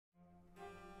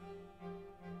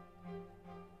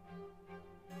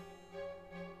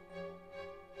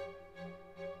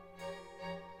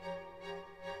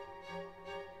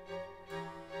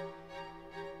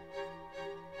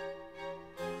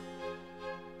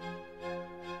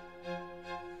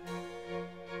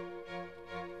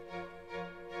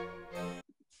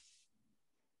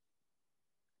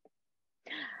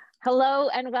Hello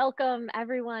and welcome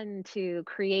everyone to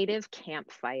Creative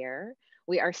Campfire.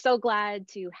 We are so glad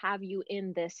to have you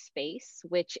in this space,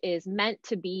 which is meant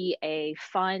to be a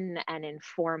fun and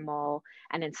informal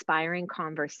and inspiring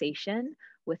conversation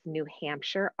with New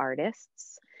Hampshire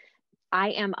artists. I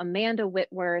am Amanda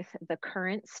Whitworth, the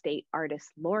current state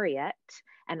Artist Laureate,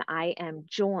 and I am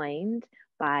joined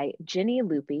by Ginnie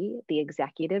Lupi, the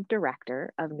Executive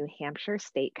Director of New Hampshire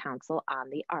State Council on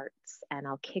the Arts, and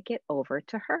I'll kick it over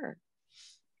to her.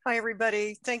 Hi,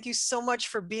 everybody. Thank you so much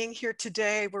for being here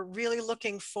today. We're really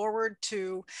looking forward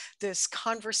to this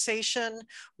conversation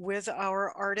with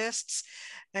our artists.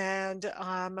 And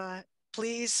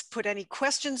please put any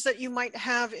questions that you might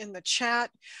have in the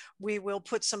chat. We will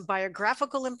put some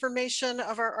biographical information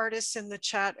of our artists in the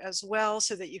chat as well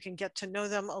so that you can get to know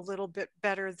them a little bit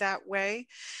better that way.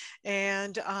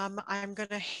 And I'm going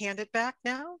to hand it back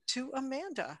now to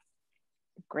Amanda.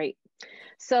 Great.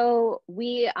 So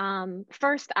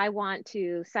first I want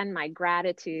to send my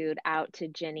gratitude out to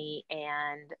Ginnie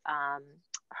and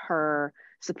her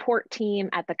support team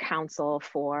at the council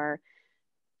for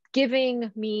giving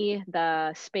me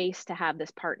the space to have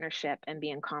this partnership and be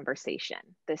in conversation.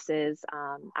 This is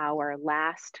our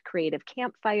last creative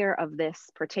campfire of this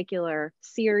particular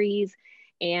series,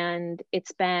 and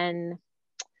it's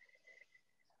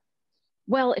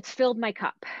filled my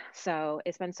cup. So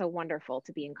it's been so wonderful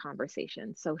to be in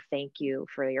conversation. So thank you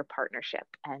for your partnership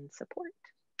and support.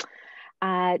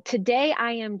 Today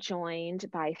I am joined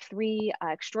by three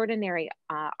extraordinary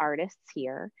artists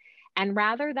here. And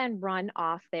rather than run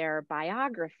off their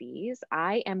biographies,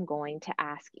 I am going to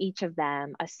ask each of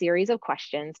them a series of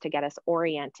questions to get us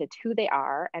oriented to who they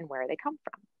are and where they come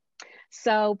from.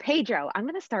 So Pedro, I'm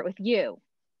going to start with you.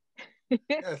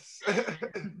 Yes.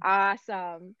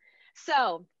 Awesome.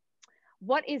 So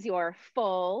what is your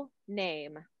full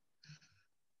name?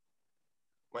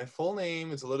 My full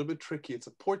name is a little bit tricky. It's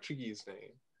a Portuguese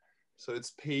name. So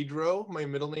it's Pedro. My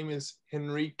middle name is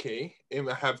Henrique. And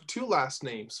I have two last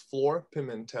names, Flor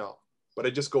Pimental. But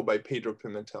I just go by Pedro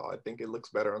Pimental. I think it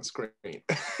looks better on screen.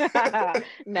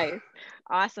 Nice.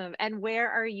 Awesome. And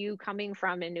where are you coming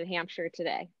from in New Hampshire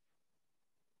today?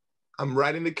 I'm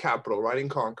right in the capital, right in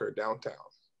Concord, downtown.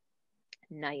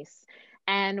 Nice.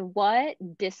 And what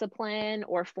discipline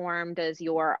or form does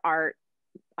your art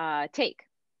take?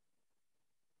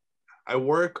 I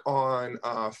work on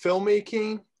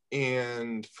filmmaking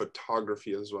and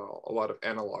photography as well. A lot of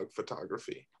analog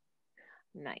photography.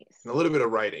 Nice. And a little bit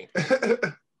of writing.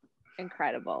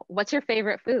 Incredible. What's your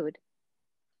favorite food?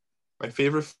 My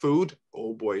favorite food?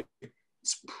 Oh boy.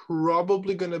 It's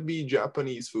probably going to be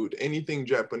Japanese food. Anything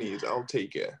Japanese, I'll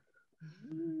take it.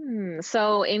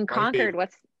 So in Concord,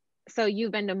 so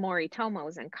you've been to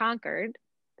Moritomo's in Concord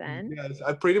then? Yes,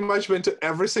 I've pretty much been to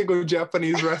every single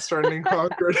Japanese restaurant in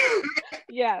Concord.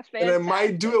 Yeah, fantastic. And I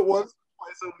might do it once or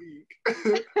twice a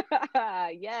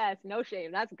week. Yes, no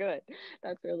shame. That's good.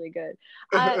 That's really good.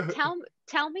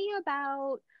 Tell me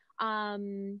about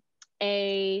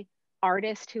a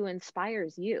artist who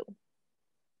inspires you.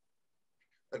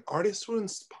 An artist who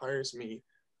inspires me.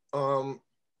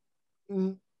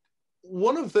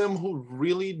 One of them who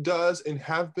really does and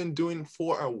have been doing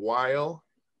for a while,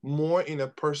 more in a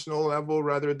personal level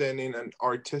rather than in an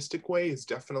artistic way, is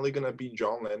definitely going to be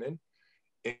John Lennon.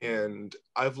 And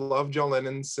I've loved John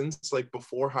Lennon since like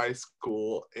before high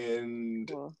school. And,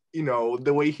 Cool. You know,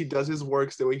 the way he does his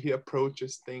works, the way he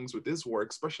approaches things with his work,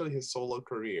 especially his solo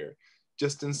career,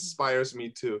 just inspires me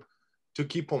to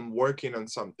keep on working on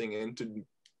something and to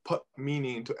put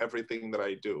meaning into everything that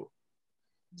I do.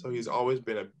 So he's always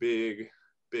been a big,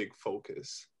 big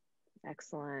focus.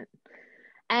 Excellent.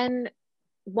 And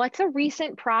what's a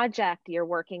recent project you're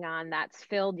working on that's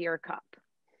filled your cup?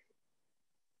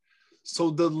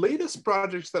 So the latest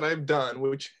projects that I've done,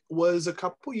 which was a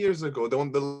couple years ago, the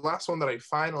last one that I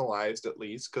finalized at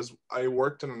least, because I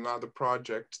worked on another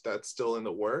project that's still in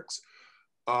the works.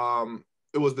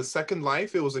 It was The Second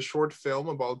Life. It was a short film,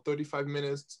 about 35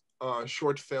 minutes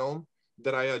short film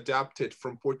that I adapted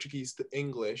from Portuguese to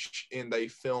English, and I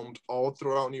filmed all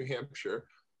throughout New Hampshire.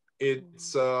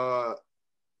 It's a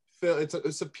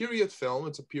period film.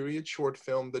 It's a period short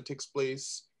film that takes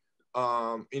place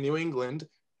in New England.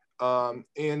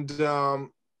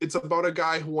 It's about a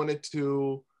guy who wanted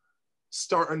to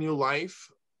start a new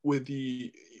life with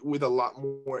a lot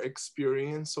more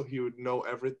experience, so he would know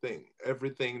everything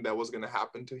that was going to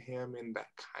happen to him, and that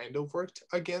kind of worked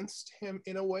against him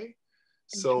in a way.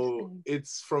 So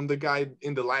it's from the guy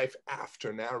in the life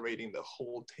after narrating the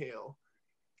whole tale.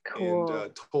 Cool.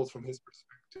 And told from his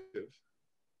perspective.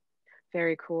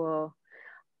 Very cool.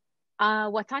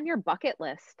 What's on your bucket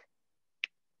list?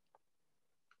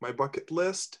 my bucket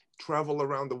list, travel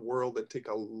around the world and take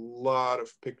a lot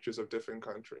of pictures of different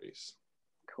countries.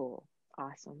 Cool.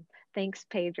 Awesome. Thanks,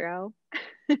 Pedro.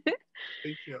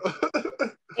 Thank you.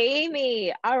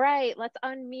 Amy, all right, let's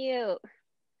unmute.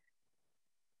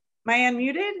 Am I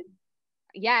unmuted?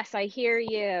 Yes, I hear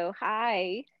you.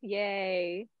 Hi.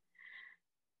 Yay.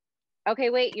 Okay,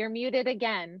 wait, you're muted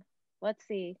again. Let's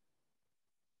see.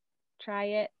 Try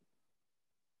it.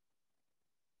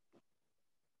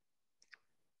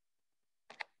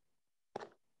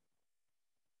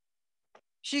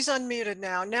 She's unmuted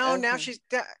now. Now Okay. she's,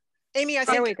 Amy, I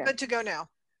think you're good to go now.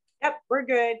 Yep, we're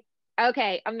good.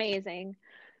 Okay, amazing.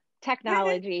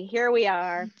 Technology, here we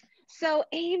are. So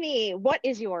Amy, what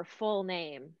is your full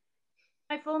name?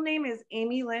 My full name is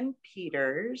Amy Lynn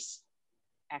Peters.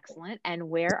 Excellent. And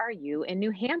where are you in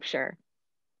New Hampshire?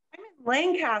 I'm in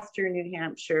Lancaster, New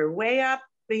Hampshire, way up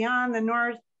beyond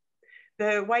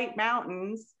the White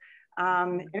Mountains.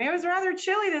 And it was rather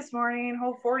chilly this morning,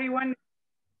 whole 41.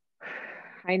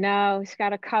 I know, you've got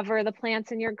to cover the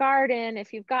plants in your garden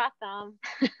if you've got them.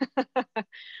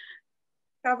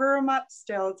 Cover them up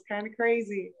still, it's kind of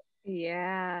crazy.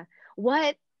 Yeah.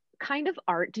 What kind of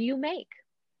art do you make?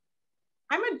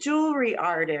 I'm a jewelry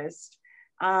artist,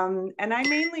 and I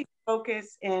mainly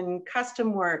focus in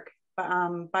custom work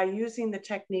by using the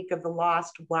technique of the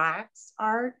lost wax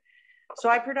art. So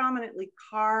I predominantly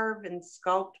carve and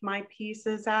sculpt my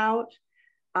pieces out,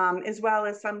 as well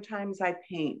as sometimes I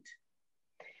paint.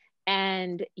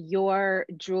 And your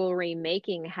jewelry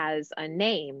making has a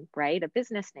name, right? A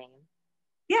business name.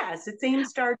 Yes, it's Aim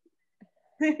Star.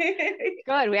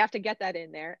 Good, we have to get that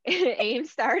in there. Aim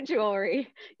Star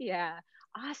Jewelry. Yeah,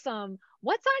 awesome.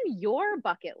 What's on your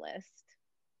bucket list?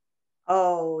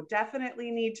 Oh,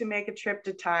 definitely need to make a trip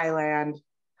to Thailand.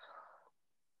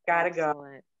 Gotta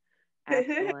Excellent. Go.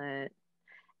 Excellent.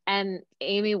 And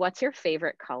Amy, what's your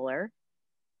favorite color?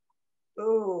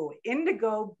 Oh,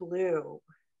 indigo blue.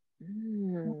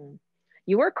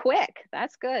 You were quick.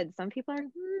 That's good. Some people are.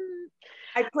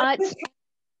 I put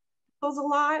pencils a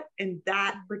lot, and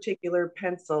that particular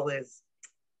pencil is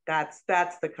that's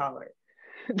the color.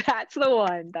 That's the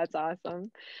one. That's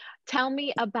awesome. Tell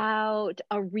me about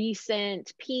a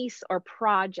recent piece or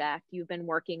project you've been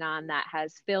working on that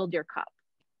has filled your cup.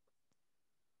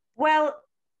 Well,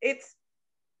 it's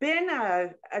been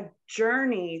a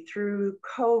journey through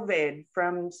COVID,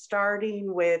 from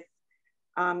starting with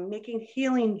making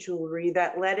healing jewelry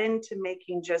that led into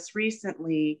making just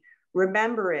recently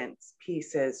remembrance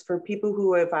pieces for people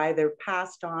who have either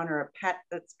passed on or a pet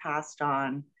that's passed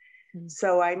on.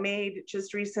 So I made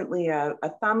just recently a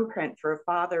thumbprint for a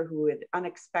father who had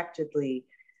unexpectedly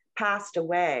passed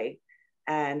away.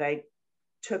 And I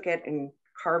took it and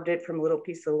carved it from a little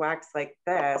piece of wax like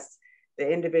this, the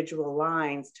individual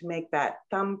lines, to make that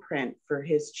thumbprint for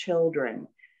his children.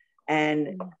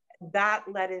 And that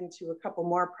led into a couple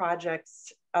more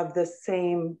projects of the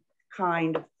same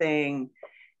kind of thing.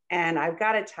 And I've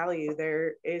got to tell you,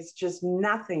 there is just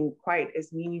nothing quite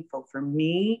as meaningful for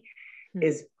me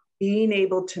is being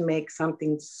able to make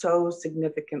something so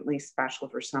significantly special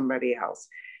for somebody else.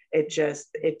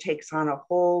 It takes on a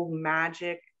whole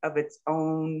magic of its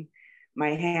own.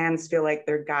 My hands feel like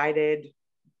they're guided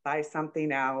by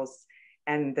something else.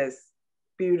 And this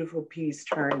beautiful piece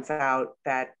turns out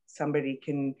that somebody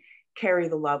can carry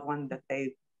the loved one that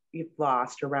you've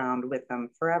lost around with them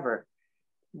forever.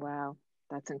 Wow,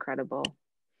 that's incredible.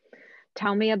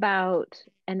 Tell me about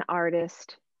an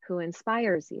artist who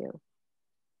inspires you.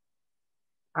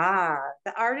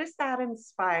 The artist that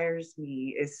inspires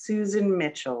me is Susan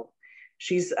Mitchell.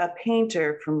 She's a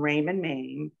painter from Raymond,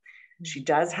 Maine. She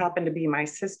does happen to be my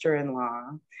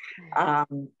sister-in-law.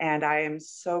 And I am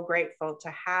so grateful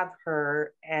to have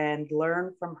her and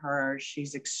learn from her.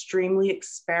 She's extremely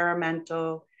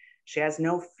experimental. She has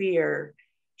no fear.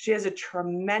 She has a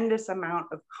tremendous amount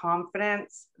of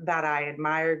confidence that I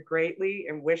admire greatly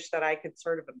and wish that I could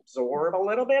sort of absorb a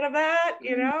little bit of that,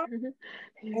 you know?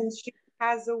 And she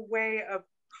has a way of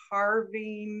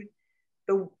carving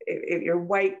your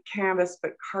white canvas,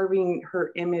 but carving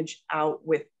her image out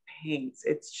with paints.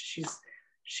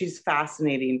 She's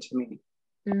fascinating to me.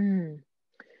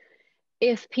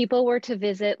 If people were to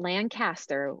visit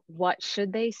Lancaster, what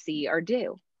should they see or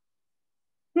do?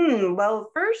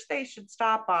 Well, first they should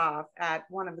stop off at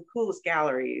one of the coolest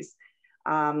galleries.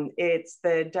 It's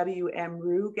the W.M.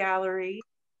 Rue Gallery,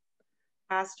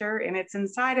 Lancaster, and it's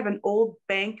inside of an old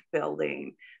bank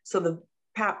building. So the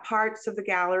parts of the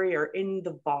gallery are in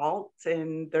the vault,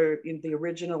 and they're in the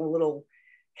original little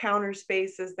counter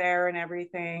spaces there and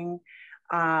everything.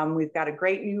 We've got a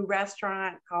great new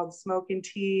restaurant called Smoke and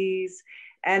Teas.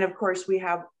 And of course, we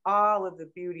have all of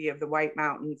the beauty of the White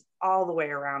Mountains all the way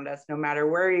around us. No matter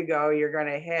where you go, you're going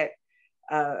to hit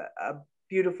a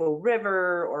beautiful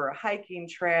river or a hiking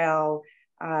trail.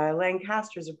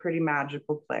 Lancaster is a pretty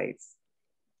magical place.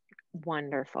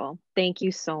 Wonderful. Thank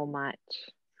you so much.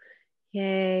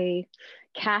 Yay.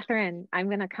 Catherine, I'm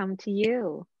going to come to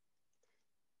you.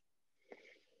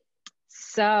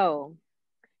 So,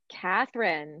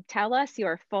 Catherine, tell us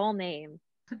your full name.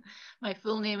 My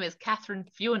full name is Catherine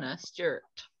Fiona Stewart.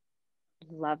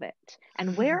 Love it.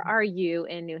 And where are you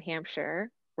in New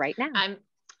Hampshire right now?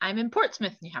 I'm in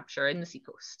Portsmouth, New Hampshire, in the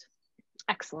seacoast.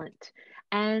 Excellent.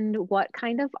 And what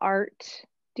kind of art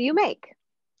do you make?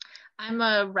 I'm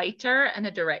a writer and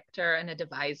a director and a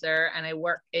deviser, and I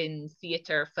work in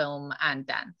theatre, film, and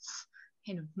dance.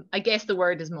 Kind of, I guess the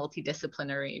word is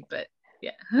multidisciplinary, but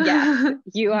yeah. Yes,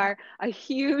 you are a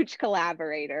huge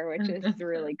collaborator, which is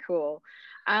really cool.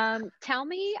 Tell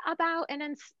me about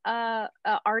an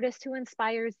artist who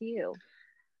inspires you.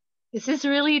 This is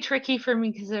really tricky for me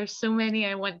because there's so many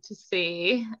I want to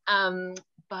say.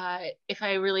 But if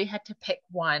I really had to pick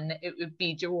one, it would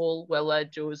be Joel Willa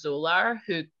Jo Zolar,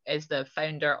 who is the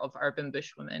founder of Urban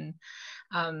Bushwomen.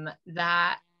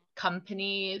 That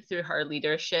company, through her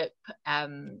leadership,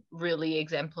 really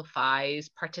exemplifies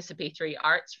participatory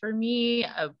arts for me,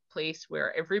 a place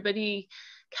where everybody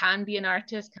can be an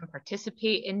artist, can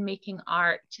participate in making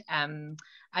art, and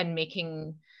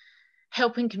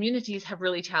helping communities have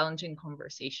really challenging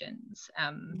conversations.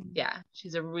 Yeah,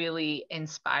 she's a really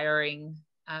inspiring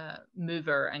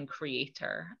mover and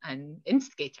creator and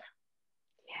instigator.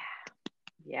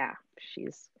 Yeah,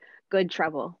 she's good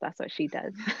trouble. That's what she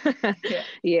does. Yeah.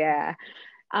 Yeah.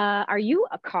 Are you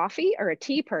a coffee or a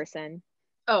tea person?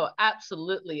 Oh,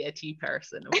 absolutely a tea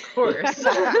person, of course.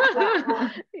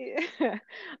 Yeah.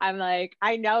 I'm like,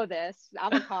 I know this.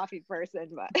 I'm a coffee person,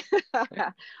 but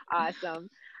awesome.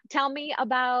 Tell me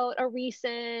about a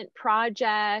recent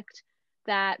project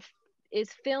that is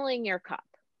filling your cup.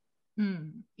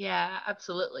 Yeah,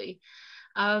 absolutely.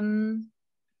 I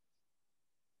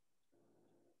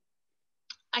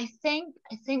think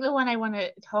the one I want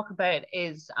to talk about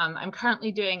is I'm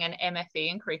currently doing an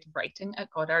MFA in creative writing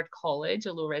at Goddard College,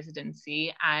 a low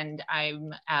residency, and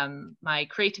my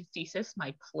creative thesis,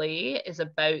 my play, is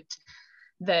about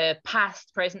the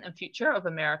past, present, and future of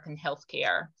American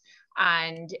healthcare,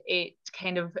 and it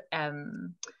kind of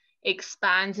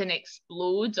expands and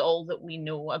explodes all that we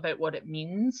know about what it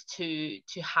means to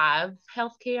have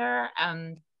healthcare,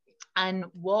 and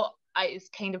what is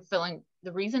kind of filling.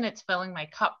 The reason it's filling my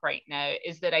cup right now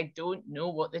is that I don't know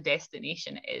what the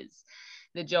destination is.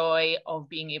 The joy of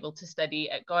being able to study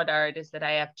at Goddard is that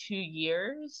I have 2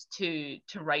 years to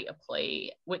write a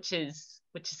play, which is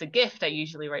a gift. I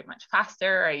usually write much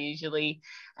faster. I usually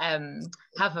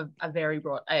have a very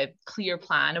broad, clear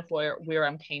plan of where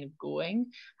I'm kind of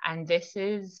going. And this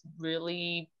is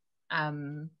really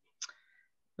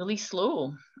really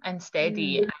slow and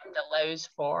steady and allows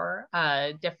for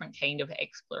a different kind of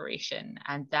exploration,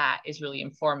 and that is really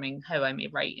informing how I may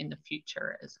write in the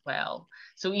future as well.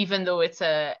 So even though it's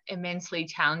a immensely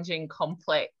challenging,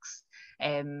 complex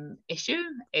issue,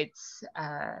 it's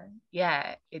I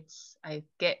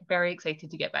get very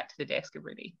excited to get back to the desk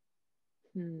every day.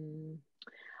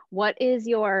 What is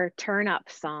your turn up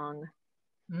song?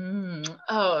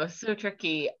 Oh, so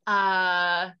tricky.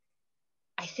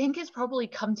 I think it's probably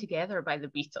Come Together by the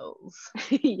Beatles.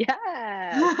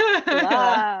 Yes.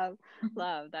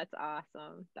 Love. That's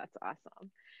awesome.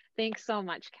 Thanks so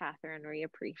much, Catherine. We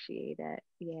appreciate it.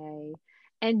 Yay.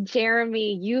 And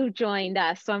Jeremy, you joined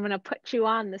us, so I'm going to put you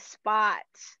on the spot.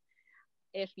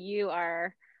 If you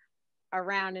are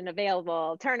around and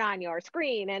available, turn on your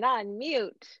screen and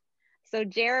unmute. So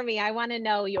Jeremy, I want to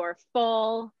know your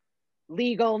full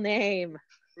legal name.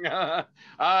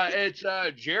 It's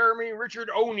Jeremy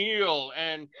Richard Oneail,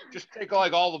 and just take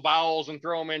like all the vowels and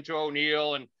throw them into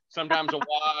O'Neill, and sometimes a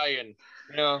Y, and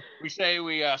we say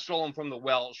we stole them from the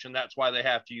Welsh, and that's why they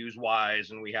have to use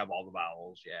Y's, and we have all the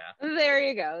vowels. Yeah. There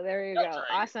you go. That's right.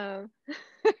 Awesome.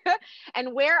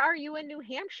 And where are you in New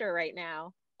Hampshire right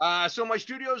now? So my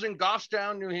studio's in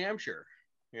Goffstown, New Hampshire.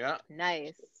 Yeah.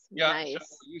 Nice. Yeah. Nice. So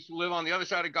we used to live on the other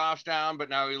side of Goffstown, but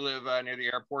now we live near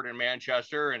the airport in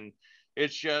Manchester, and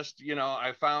it's just,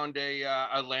 I found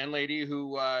a landlady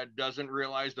who doesn't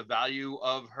realize the value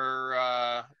of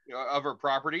her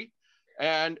property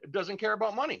and doesn't care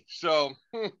about money. So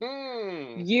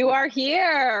you are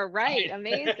here, right?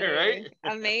 Amazing, right?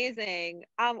 Amazing.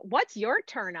 What's your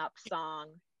turn up song?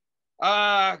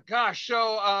 Gosh,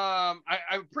 so I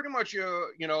pretty much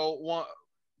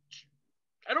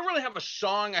I don't really have a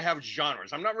song. I have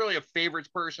genres. I'm not really a favorites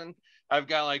person. I've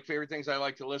got like favorite things I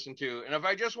like to listen to. And if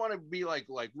I just want to be like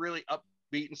really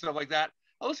upbeat and stuff like that,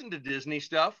 I listen to Disney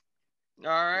stuff. All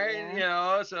right. Yeah. You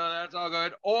know, so that's all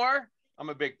good. Or I'm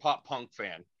a big pop punk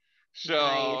fan. So,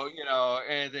 Nice. you know,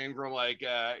 anything from like,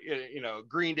 you know,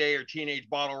 Green Day or Teenage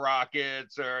Bottle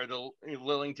Rockets or the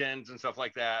Lillingtons and stuff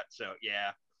like that. So,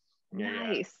 yeah.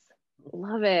 Nice.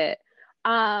 Love it.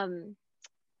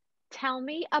 Tell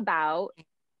me about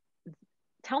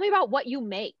what you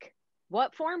make.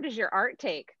 What form does your art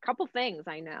take? A couple things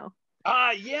I know.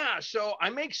 Yeah. So I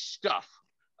make stuff,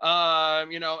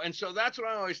 you know, and so that's what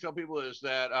I always tell people is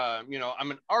that, you know,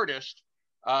 I'm an artist.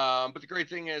 But the great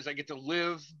thing is I get to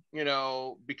live, you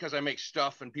know, because I make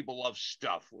stuff and people love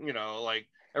stuff, you know, like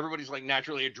everybody's like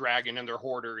naturally a dragon and they're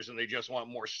hoarders and they just want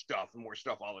more stuff and more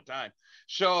stuff all the time.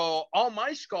 So all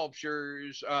my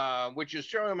sculptures, which is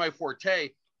generally my forte,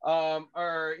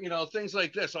 are, you know, things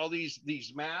like this, all these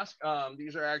masks.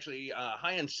 These are actually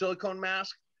high-end silicone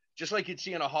masks, just like you'd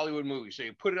see in a Hollywood movie. So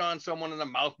you put it on someone and the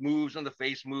mouth moves and the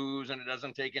face moves and it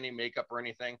doesn't take any makeup or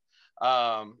anything.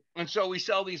 And so we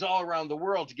sell these all around the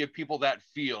world to give people that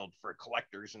feel for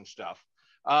collectors and stuff.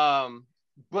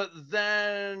 But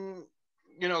then,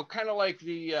 you know, kind of like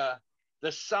the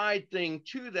side thing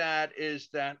to that is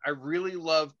that I really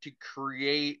love to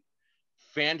create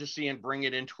fantasy and bring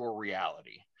it into a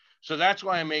reality. So that's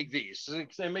why I make these.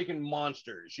 I'm making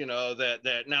monsters, you know,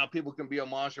 that now people can be a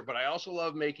monster. But I also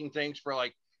love making things for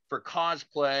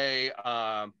cosplay,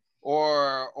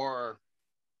 or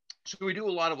so we do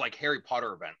a lot of like Harry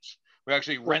Potter events. We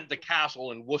actually rent the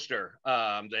castle in Worcester.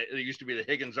 That used to be the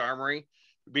Higgins Armory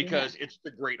because it's the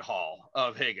Great Hall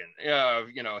of Higgins,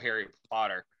 you know, Harry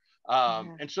Potter.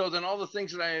 And so then all the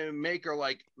things that I make are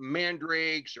like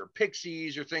mandrakes or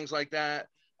pixies or things like that.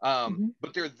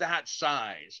 But they're that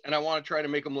size, and I want to try to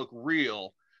make them look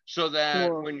real so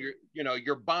that when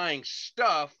you're buying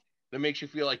stuff that makes you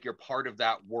feel like you're part of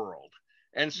that world.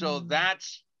 And so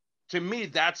that's, to me,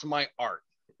 that's my art,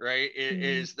 right? It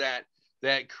is that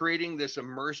creating this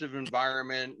immersive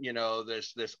environment, you know,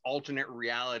 this alternate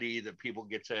reality that people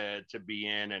get to be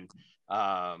in, and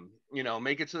you know,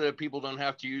 make it so that people don't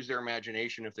have to use their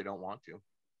imagination if they don't want to.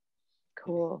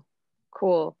 Cool.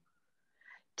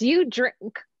 Do you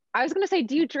drink? I was going to say,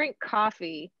 do you drink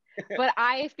coffee? But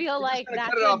I feel like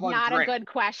that's not a good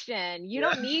question. You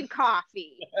don't need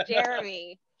coffee,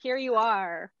 Jeremy. Here you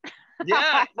are.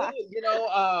 Yeah, you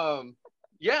know,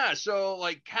 yeah. So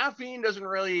like caffeine doesn't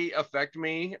really affect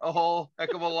me a whole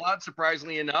heck of a lot,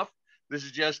 surprisingly enough. This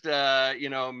is just, you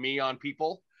know, me on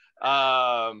people.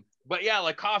 But yeah,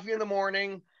 like coffee in the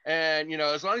morning, and, you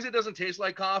know, as long as it doesn't taste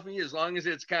like coffee, as long as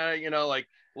it's kind of, you know, like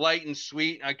light and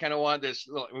sweet. I kind of want this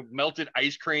melted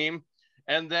ice cream.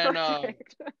 And then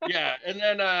yeah, and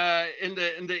then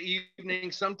in the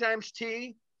evening, sometimes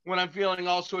tea when I'm feeling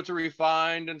all sorts of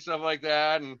refined and stuff like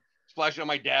that, and especially when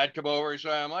my dad come over, so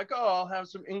I'm like, oh, I'll have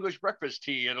some English breakfast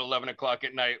tea at 11 o'clock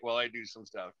at night while I do some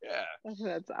stuff. Yeah,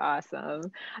 that's awesome.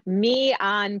 Me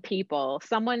on people.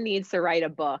 Someone needs to write a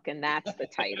book, and that's the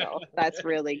title. That's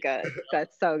really good.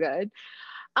 That's so good.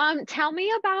 Tell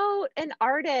me about an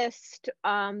artist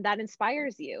that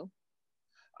inspires you.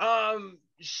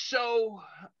 So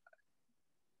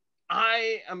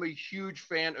I am a huge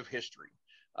fan of history.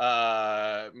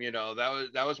 You know,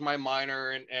 that was my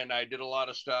minor, and I did a lot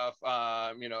of stuff,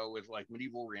 you know, with like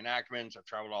medieval reenactments. I've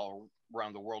traveled all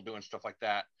around the world doing stuff like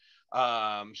that.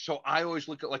 So I always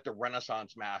look at like the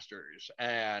Renaissance masters,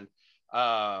 and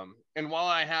while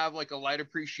I have like a light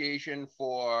appreciation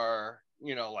for,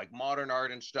 you know, like modern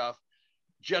art and stuff,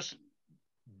 just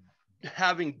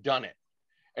having done it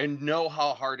and know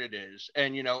how hard it is,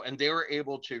 and, you know, and they were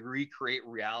able to recreate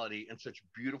reality in such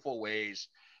beautiful ways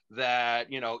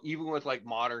that, you know, even with like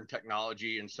modern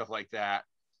technology and stuff like that,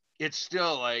 it's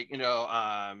still like, you know,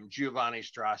 Giovanni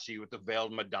Strassi with the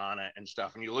Veiled Madonna and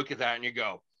stuff, and you look at that and you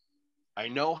go, I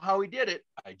know how he did it,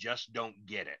 I just don't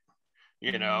get it.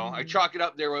 You know, I chalk it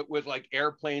up there with like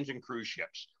airplanes and cruise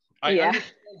ships. I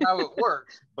understand how it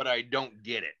works, but I don't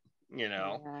get it, you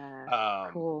know.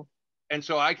 Cool. And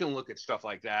so I can look at stuff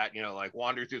like that, you know, like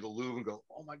wander through the Louvre and go,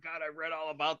 oh my God, I read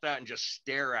all about that, and just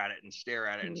stare at it and stare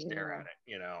at it and stare at it,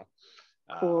 you know.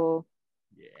 Cool.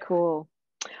 Cool.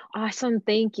 Awesome.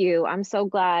 Thank you. I'm so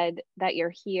glad that you're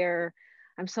here.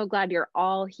 I'm so glad you're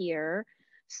all here.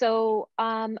 So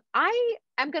I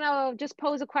am going to just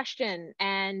pose a question,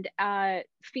 and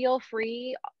feel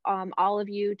free, all of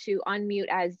you, to unmute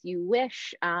as you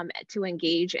wish, to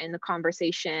engage in the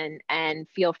conversation, and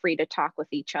feel free to talk with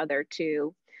each other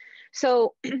too.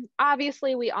 So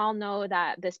obviously we all know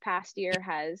that this past year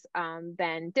has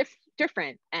been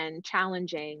different and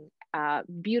challenging,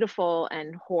 beautiful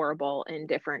and horrible in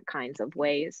different kinds of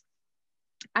ways.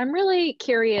 I'm really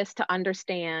curious to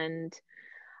understand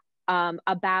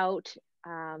about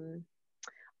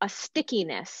a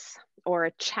stickiness or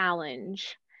a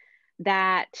challenge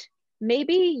that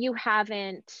maybe you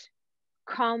haven't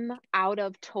come out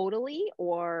of totally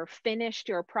or finished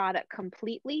your product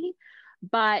completely,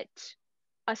 but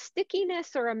a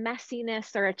stickiness or a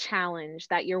messiness or a challenge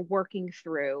that you're working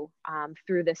through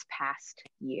through this past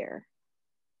year.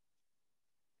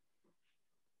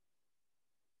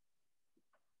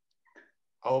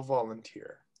 I'll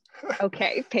volunteer.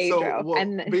 Okay, Pedro. So, well,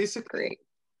 and basically,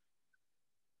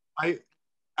 great.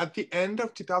 At the end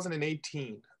of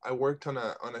 2018, I worked on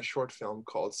a short film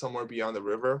called Somewhere Beyond the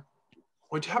River,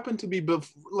 which happened to be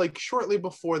like shortly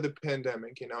before the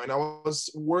pandemic, you know, and I was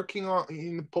working on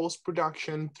in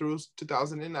post-production through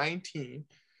 2019,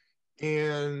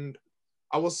 and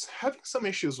I was having some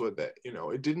issues with it. You know,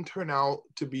 it didn't turn out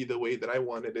to be the way that I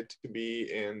wanted it to be,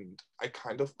 and I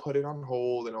kind of put it on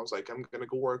hold, and I was like, I'm gonna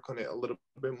go work on it a little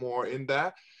bit more, and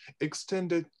that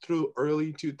extended through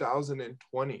early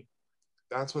 2020.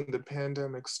 That's when the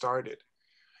pandemic started,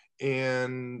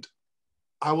 and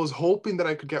I was hoping that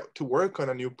I could get to work on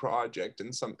a new project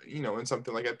and and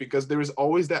something like that, because there is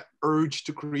always that urge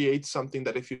to create something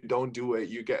that if you don't do it,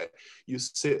 you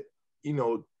sit,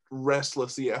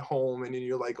 restlessly at home, and then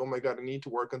you're like, oh my God, I need to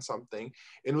work on something.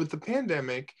 And with the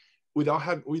pandemic,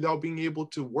 without being able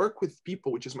to work with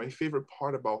people, which is my favorite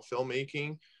part about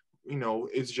filmmaking,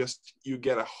 it's just, you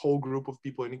get a whole group of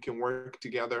people and you can work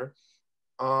together.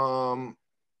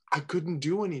 I couldn't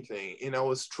do anything, and I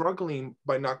was struggling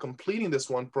by not completing this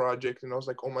one project. And I was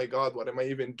like, oh my God, what am I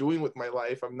even doing with my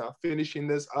life? I'm not finishing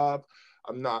this up.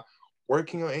 I'm not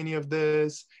working on any of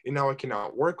this. And now I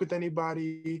cannot work with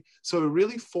anybody. So it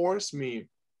really forced me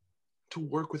to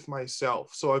work with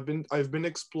myself. So I've been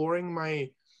exploring my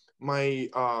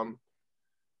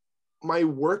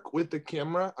work with the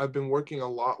camera. I've been working a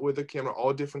lot with the camera,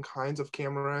 all different kinds of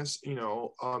cameras,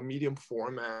 medium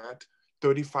format,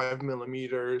 35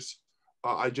 millimeters.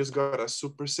 I just got a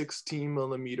super 16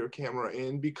 millimeter camera,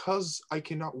 and because I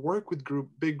cannot work with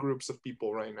big groups of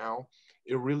people right now,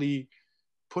 it really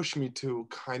pushed me to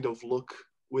kind of look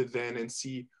within and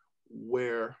see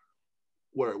where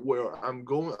I'm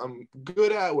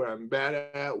good at, where I'm bad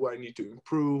at, where I need to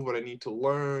improve, what I need to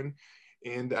learn.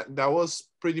 And that was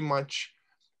pretty much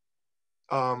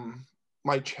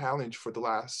my challenge for the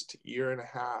last year and a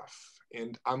half.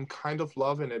 And I'm kind of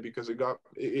loving it, because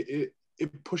it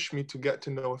pushed me to get to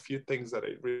know a few things that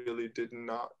I really did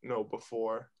not know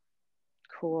before.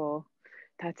 Cool.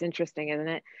 That's interesting, isn't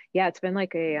it? Yeah, it's been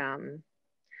like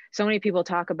so many people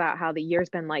talk about how the year's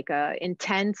been like a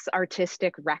intense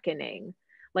artistic reckoning.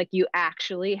 Like, you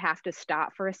actually have to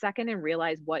stop for a second and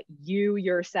realize what you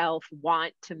yourself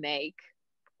want to make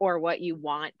or what you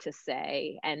want to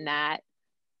say. And that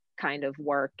kind of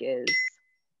work is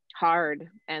hard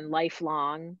and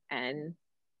lifelong and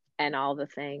all the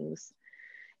things.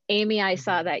 Amy, I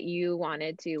saw that you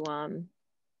wanted to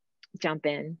jump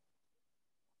in.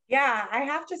 Yeah, I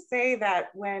have to say that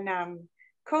when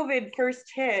COVID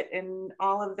first hit and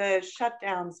all of the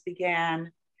shutdowns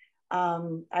began,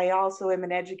 I also am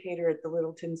an educator at the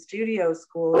Littleton Studio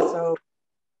School. So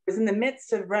I was in the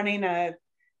midst of running a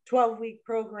 12-week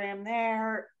program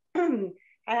there.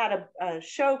 I had a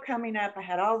show coming up. I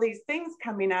had all these things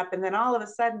coming up. And then all of a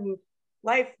sudden,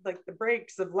 life, like the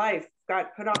brakes of life,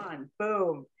 got put on.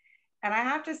 Boom. And I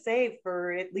have to say,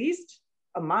 for at least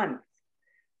a month,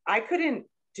 I couldn't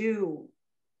do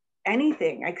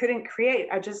anything. I couldn't create.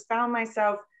 I just found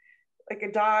myself like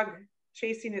a dog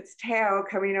chasing its tail,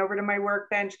 coming over to my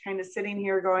workbench, kind of sitting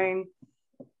here going,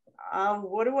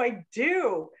 what do I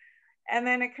do? And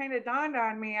then it kind of dawned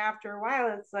on me after a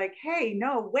while, it's like, hey,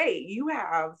 no, wait, you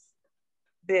have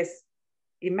this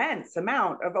immense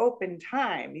amount of open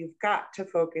time. You've got to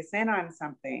focus in on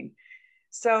something.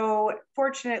 So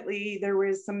fortunately, there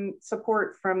was some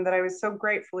support from that I was so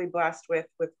gratefully blessed with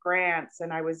grants,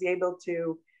 and I was able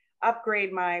to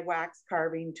upgrade my wax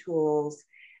carving tools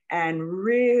and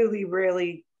really,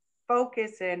 really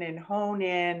focus in and hone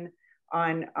in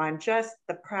on just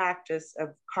the practice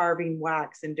of carving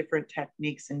wax and different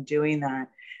techniques and doing that.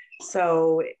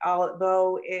 So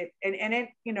although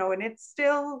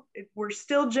we're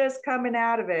still just coming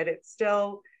out of it. It's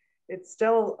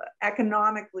still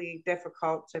economically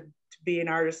difficult to be an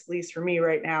artist, at least for me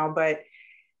right now. But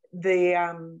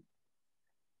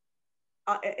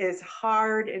as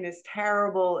hard and as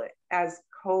terrible as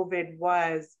COVID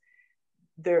was,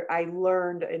 I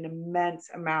learned an immense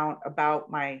amount about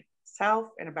myself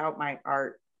and about my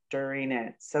art during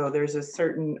it. So there's a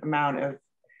certain amount of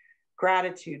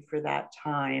gratitude for that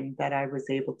time that I was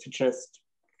able to just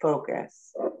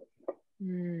focus.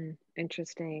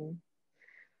 Interesting.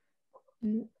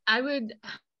 I would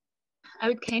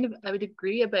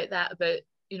agree about that, about,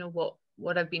 you know,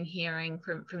 what I've been hearing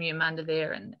from you, Amanda,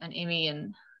 there, and Amy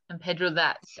and Pedro,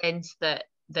 that sense that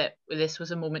this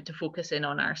was a moment to focus in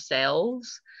on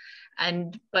ourselves,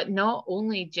 but not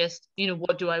only just, you know,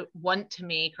 what do I want to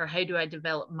make, or how do I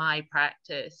develop my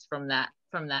practice from that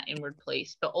inward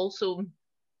place, but also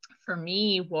for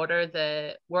me, what are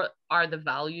the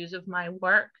values of my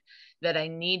work that I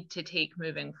need to take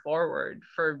moving forward.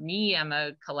 For me, I'm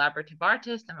a collaborative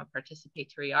artist, I'm a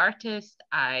participatory artist.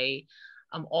 I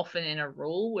am often in a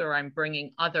role where I'm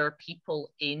bringing other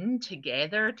people in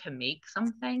together to make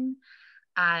something.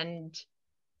 And,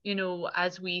 you know,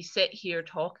 as we sit here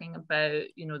talking about,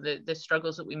 you know, the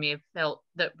struggles that we may have felt,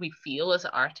 that we feel as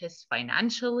artists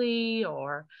financially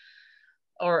or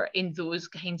in those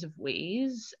kinds of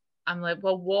ways, I'm like,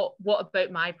 well, what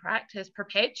about my practice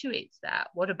perpetuates that?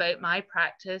 What about my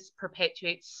practice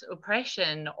perpetuates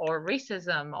oppression or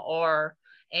racism or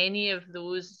any of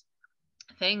those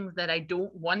things that I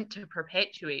don't want to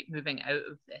perpetuate moving out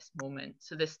of this moment?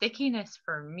 So the stickiness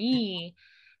for me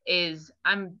is,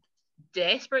 I'm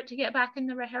desperate to get back in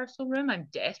the rehearsal room. I'm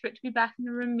desperate to be back in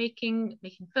the room making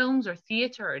films or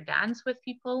theater or dance with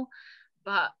people.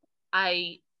 But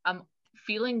I am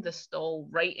feeling the stall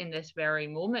right in this very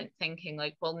moment, thinking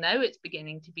like, well, now it's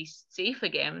beginning to be safe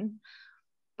again,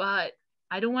 but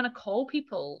I don't want to call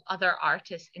people, other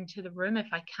artists, into the room if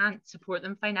I can't support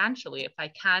them financially, if I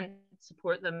can't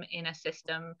support them in a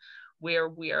system where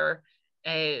we're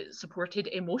supported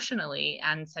emotionally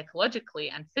and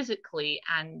psychologically and physically,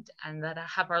 and that I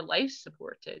have our lives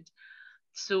supported.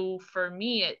 So for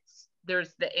me,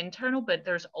 there's the internal, but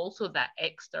there's also that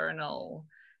external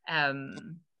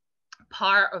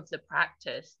part of the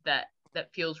practice that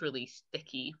feels really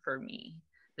sticky for me.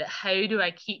 That how do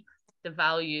I keep the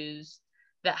values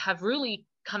that have really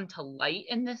come to light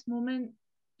in this moment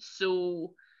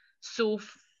so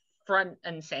front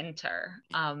and center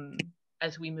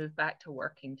as we move back to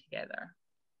working together?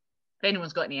 If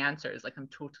anyone's got any answers, like, I'm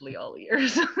totally all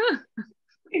ears.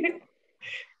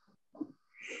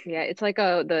 Yeah, it's like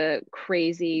the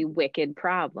crazy wicked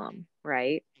problem,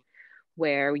 right?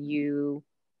 Where you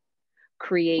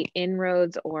create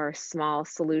inroads or small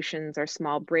solutions or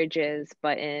small bridges,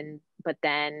 but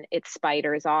then it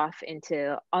spiders off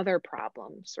into other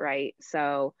problems, right?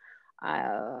 So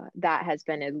that has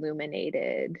been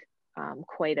illuminated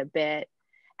quite a bit.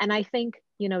 And I think,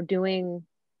 you know,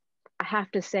 I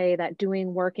have to say that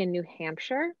doing work in New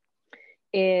Hampshire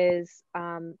is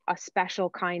a special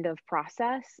kind of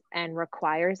process and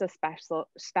requires a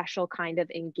special kind of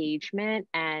engagement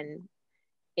and,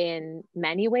 in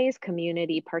many ways,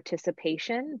 community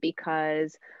participation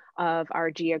because of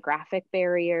our geographic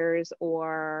barriers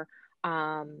or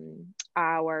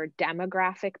our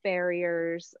demographic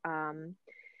barriers. And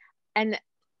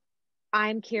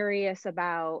I'm curious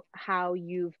about how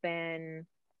you've been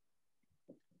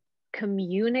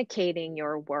communicating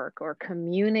your work or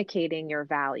communicating your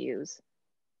values,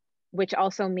 which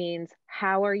also means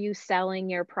how are you selling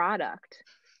your product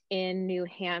in New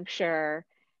Hampshire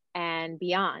and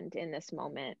beyond in this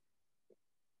moment?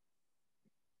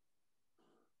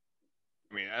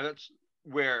 I mean, that's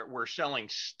where selling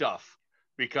stuff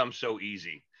becomes so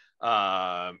easy.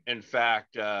 In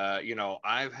fact, you know,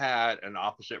 I've had an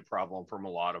opposite problem from a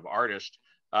lot of artists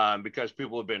because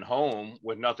people have been home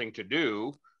with nothing to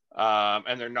do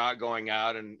and they're not going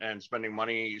out and spending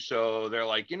money. So they're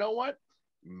like, you know what?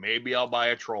 Maybe I'll buy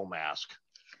a troll mask.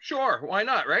 Sure, why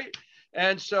not, right?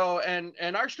 And so, and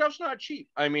our stuff's not cheap.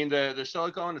 I mean, the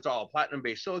silicone, it's all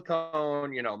platinum-based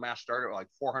silicone, you know, masks start at like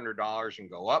 $400 and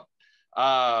go up.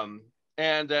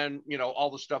 And then, you know, all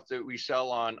the stuff that we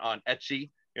sell on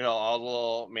Etsy, you know, all the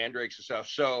little mandrakes and stuff.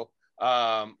 So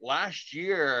last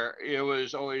year, it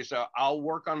was always, I'll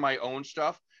work on my own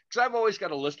stuff because I've always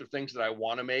got a list of things that I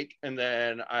want to make. And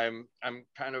then I'm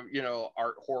kind of, you know,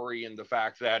 art hoary in the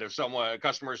fact that if a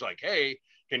customer's like, hey,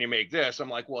 can you make this? I'm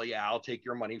like, well, yeah, I'll take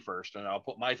your money first and I'll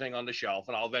put my thing on the shelf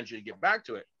and I'll eventually get back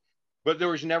to it. But there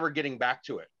was never getting back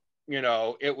to it. You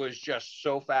know, it was just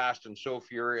so fast and so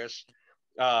furious.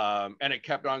 And it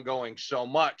kept on going so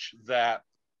much that,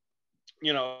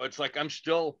 you know, it's like I'm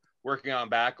still working on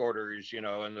back orders, you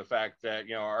know, and the fact that,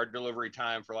 you know, our delivery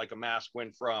time for like a mask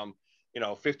went from, you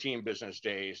know, 15 business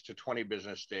days to 20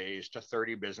 business days to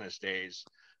 30 business days.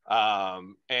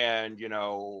 And, you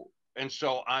know, And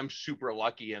so I'm super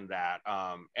lucky in that.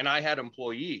 And I had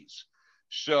employees.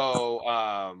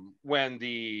 So when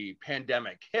the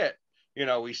pandemic hit,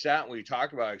 we sat and we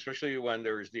talked about it, especially when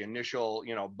there was the initial,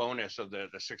 bonus of the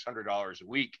 $600 a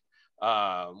week,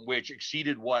 which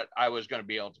exceeded what I was going to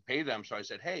be able to pay them. So I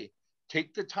said, hey,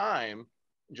 take the time,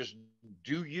 just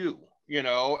do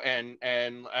and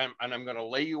I'm going to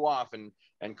lay you off and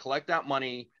collect that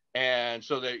money. And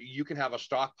so that you can have a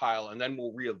stockpile, and then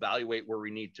we'll reevaluate where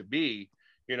we need to be,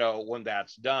 when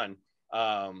that's done.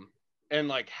 And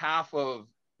like half of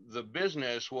the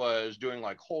business was doing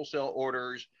like wholesale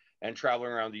orders and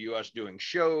traveling around the US doing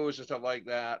shows and stuff like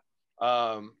that.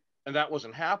 And that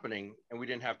wasn't happening, and we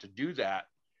didn't have to do that.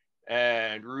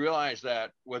 And realized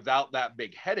that without that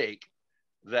big headache,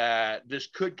 that this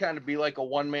could kind of be like a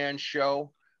one-man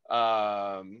show.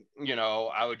 I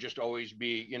would just always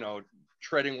be,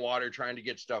 treading water, trying to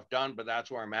get stuff done, but that's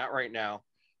where I'm at right now.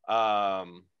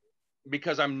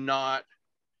 Because I'm not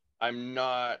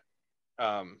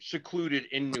secluded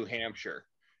in New Hampshire.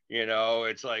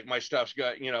 It's like my stuff's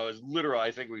got, is literal.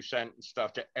 I think we've sent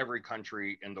stuff to every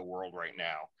country in the world right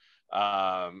now.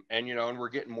 And we're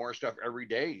getting more stuff every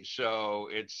day. So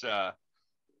it's,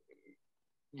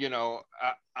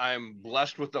 I'm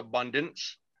blessed with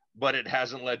abundance, but it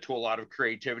hasn't led to a lot of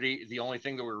creativity. The only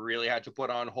thing that we really had to put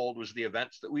on hold was the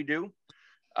events that we do.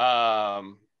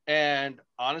 And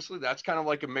honestly, that's kind of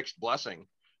like a mixed blessing.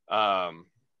 Because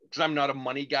I'm not a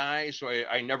money guy, so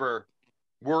I never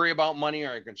worry about money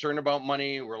or I'm concerned about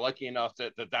money. We're lucky enough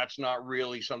that that's not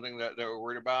really something that we're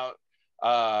worried about.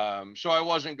 So I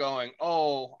wasn't going,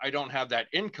 oh, I don't have that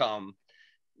income.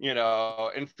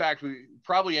 In fact, we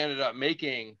probably ended up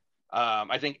making,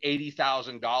 I think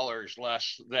 $80,000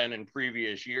 less than in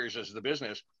previous years as the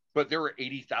business, but there were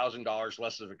 $80,000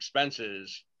 less of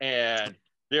expenses, and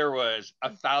there was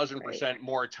 1,000%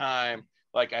 more time.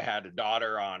 Like I had a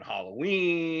daughter on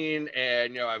Halloween,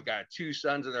 and I've got two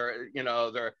sons, and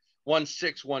they're one's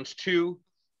 6, one's 2,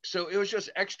 so it was just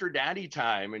extra daddy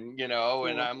time, and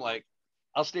and I'm like,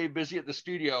 I'll stay busy at the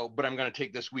studio, but I'm going to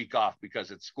take this week off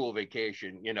because it's school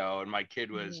vacation, and my kid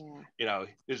was, this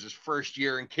is his first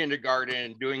year in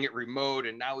kindergarten, doing it remote.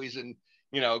 And now he's in,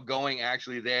 going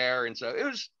actually there. And so it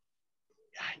was,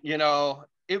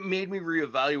 it made me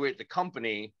reevaluate the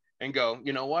company and go,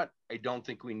 you know what? I don't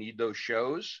think we need those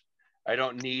shows. I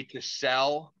don't need to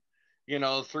sell,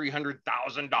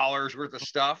 $300,000 worth of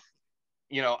stuff.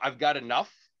 I've got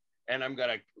enough, and I'm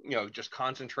going to, just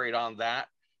concentrate on that.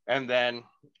 And then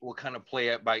we'll kind of play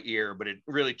it by ear, but it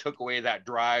really took away that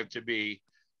drive to be,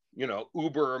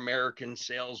 uber American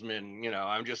salesman.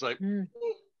 I'm just like,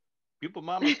 people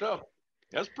buy my stuff.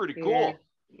 That's pretty cool.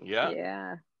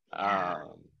 Yeah.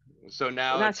 So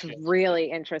now that's really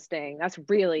interesting. That's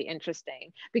really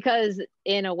interesting because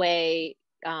in a way,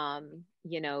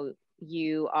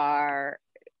 you are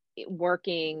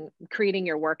creating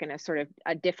your work in a sort of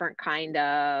a different kind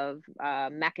of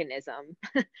mechanism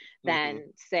than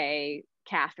say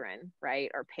Catherine, right?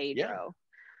 Or Pedro.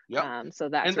 So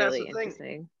that's really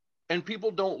interesting. And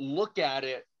people don't look at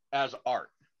it as art.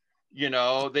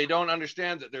 They don't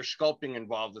understand that there's sculpting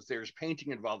involved, that there's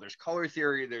painting involved, there's color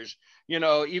theory, there's,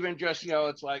 even just,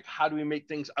 it's like, how do we make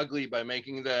things ugly by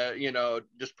making the,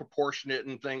 disproportionate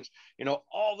and things,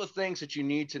 all the things that you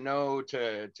need to know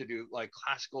to do like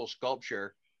classical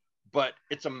sculpture, but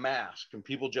it's a mask, and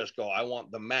people just go, I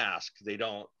want the mask. They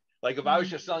don't like, if I was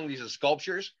just selling these as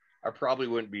sculptures, I probably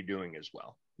wouldn't be doing as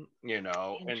well,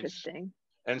 Interesting.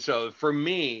 And so for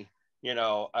me,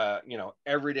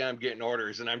 every day I'm getting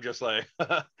orders, and I'm just like,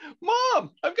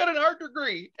 Mom, I've got an art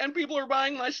degree and people are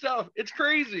buying my stuff. It's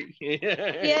crazy.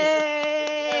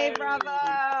 Yay,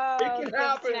 bravo. It can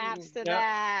happen. Snaps to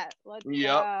that. Let's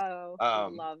go.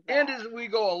 Love that. And as we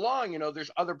go along,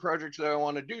 there's other projects that I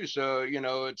want to do. So,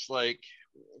 it's like,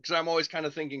 because I'm always kind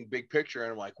of thinking big picture,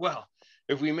 and I'm like, well,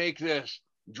 if we make this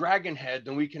dragon head,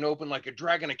 then we can open like a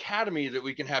dragon academy that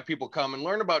we can have people come and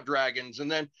learn about dragons.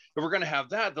 And then if we're going to have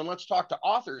that, then let's talk to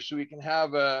authors so we can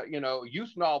have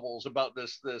youth novels about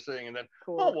this thing. And then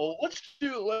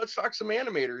let's talk some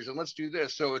animators and let's do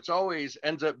this. So it's always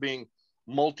ends up being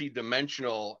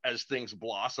multi-dimensional as things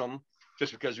blossom,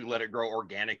 just because we let it grow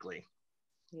organically.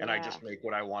 And I just make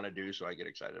what I want to do, so I get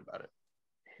excited about it.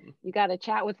 You got to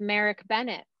chat with Merrick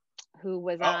Bennett, who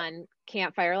was on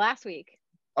Campfire last week.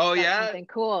 Oh, yeah. Something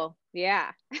cool.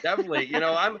 Yeah. Definitely.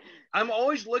 I'm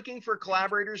always looking for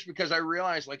collaborators, because I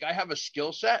realize like I have a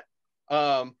skill set,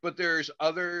 but there's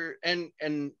other, and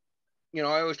I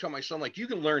always tell my son, like, you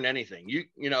can learn anything.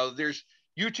 There's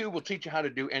YouTube will teach you how to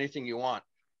do anything you want,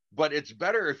 but it's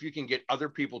better if you can get other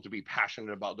people to be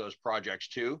passionate about those projects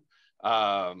too.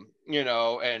 You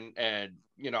know, and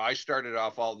you know, I started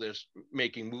off all this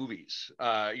making movies,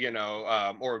 you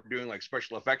know, or doing like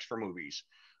special effects for movies,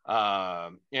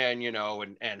 and you know,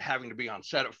 and having to be on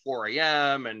set at 4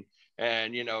 a.m.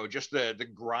 and you know, just the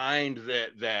grind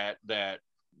that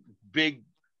big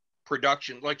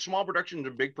production, like small productions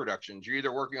and big productions, you're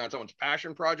either working on someone's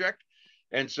passion project,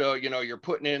 and so you know, you're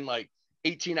putting in like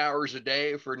 18 hours a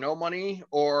day for no money,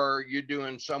 or you're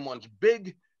doing someone's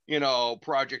big, you know,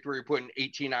 project where you're putting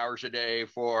 18 hours a day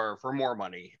for more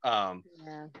money.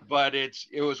 Yeah. But it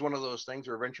was one of those things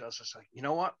where eventually I was just like, you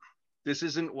know what, this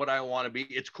isn't what I want to be.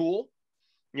 It's cool,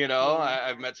 you know, Yeah.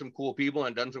 I've met some cool people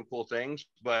and done some cool things,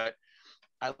 but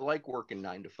I like working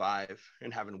 9 to 5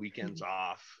 and having weekends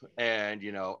off, and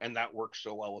you know, and that works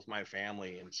so well with my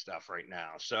family and stuff right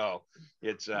now. So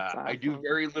it's That's I do awesome.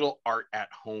 very little art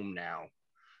at home now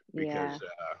Yeah. because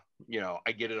you know,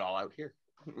 I get it all out here.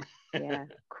 Yeah.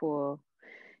 Cool.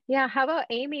 Yeah. How about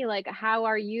Amy? Like, how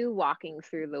are you walking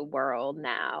through the world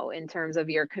now in terms of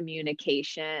your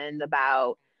communication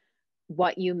about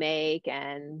what you make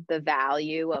and the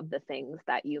value of the things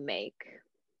that you make?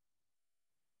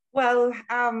 Well,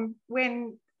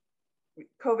 when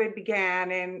COVID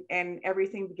began and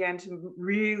everything began to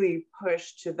really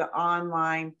push to the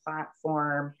online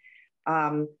platform,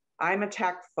 I'm a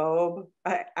tech phobe.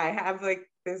 I have like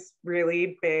this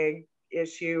really big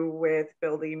issue with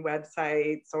building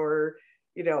websites or,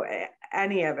 you know,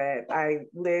 any of it. I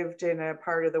lived in a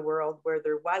part of the world where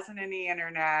there wasn't any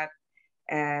internet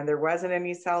and there wasn't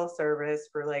any cell service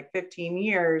for like 15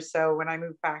 years. So when I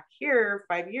moved back here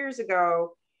 5 years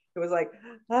ago, it was like,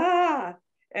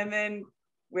 and then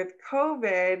with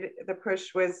COVID, the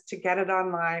push was to get it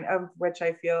online, of which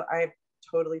I feel I've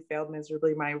totally failed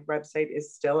miserably. My website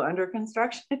is still under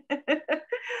construction.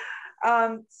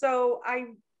 So I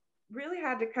really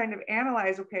had to kind of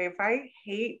analyze, okay, if I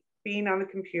hate being on the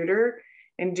computer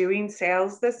and doing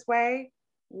sales this way,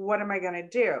 what am I going to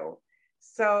do?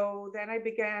 So then I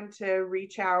began to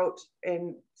reach out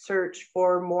and search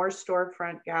for more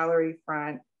storefront, gallery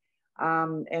front,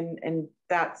 and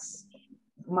that's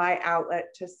my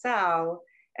outlet to sell.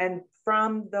 And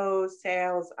from those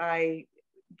sales, I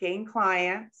gain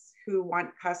clients who want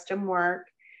custom work,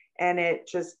 and it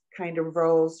just kind of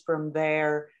rolls from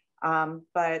there.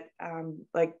 But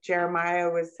like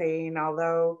Jeremiah was saying,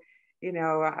 although, you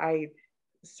know, I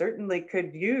certainly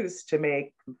could use to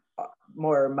make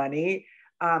more money,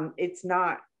 it's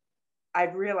not,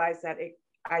 I've realized that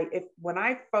when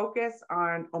I focus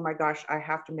on, oh my gosh, I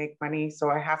have to make money, so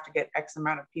I have to get X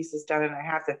amount of pieces done, and I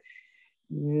have to,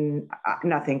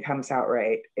 nothing comes out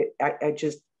right. I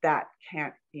just, that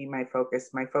can't be my focus.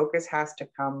 My focus has to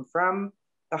come from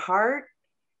the heart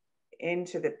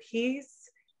into the piece,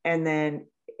 and then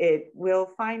it will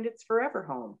find its forever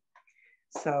home.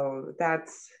 So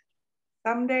that's,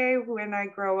 someday when I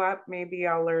grow up, maybe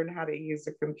I'll learn how to use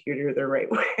a computer the right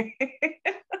way.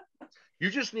 You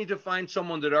just need to find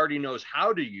someone that already knows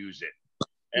how to use it,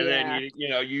 and then you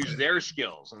know, use their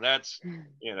skills, and that's,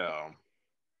 you know,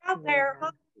 out there. Oh.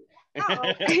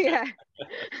 Yeah.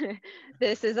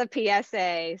 This is a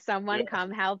PSA. Someone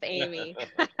come help Amy.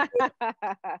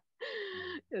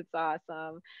 It's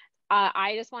awesome.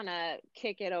 I just want to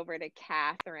kick it over to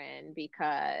Catherine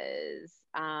because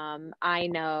I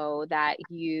know that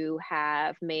you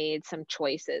have made some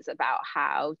choices about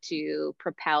how to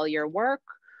propel your work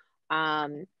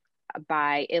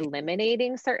by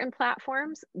eliminating certain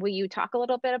platforms. Will you talk a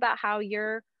little bit about how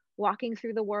you're walking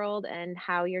through the world and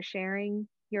how you're sharing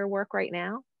your work right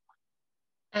now?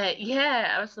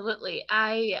 Yeah, absolutely.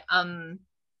 I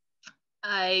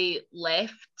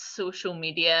left social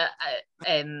media.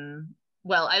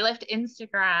 Well, I left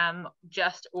Instagram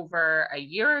just over a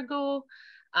year ago,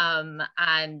 and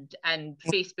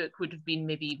Facebook would have been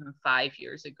maybe even 5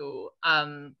 years ago.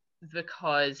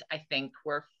 Because I think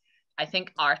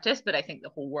artists, but I think the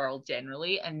whole world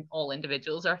generally and all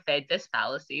individuals are fed this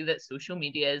fallacy that social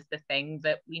media is the thing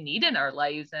that we need in our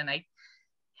lives, and I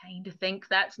kind of think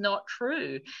that's not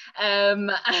true.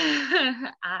 And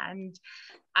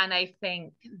I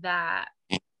think that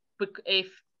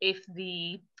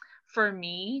for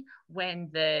me, when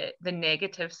the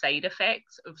negative side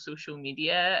effects of social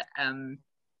media,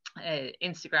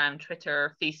 Instagram,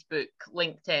 Twitter, Facebook,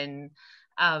 LinkedIn,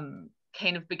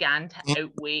 kind of began to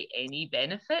outweigh any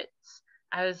benefits,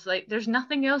 I was like, there's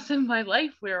nothing else in my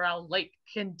life where I'll like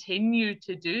continue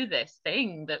to do this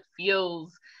thing that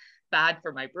feels bad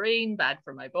for my brain, bad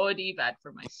for my body, bad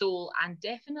for my soul, and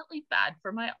definitely bad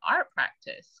for my art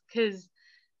practice. Because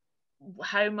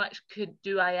how much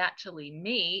do I actually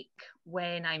make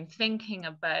when I'm thinking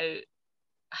about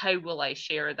how will I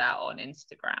share that on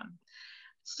Instagram?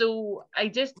 So I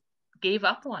just gave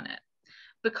up on it,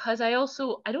 because I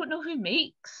don't know who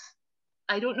makes,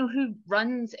 I don't know who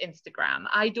runs Instagram.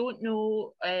 I don't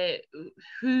know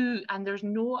who, and there's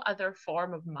no other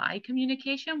form of my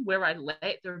communication where I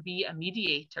let there be a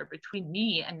mediator between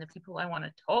me and the people I want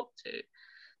to talk to.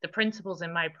 The principles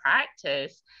in my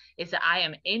practice is that I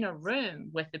am in a room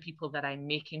with the people that I'm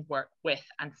making work with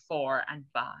and for and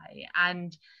by.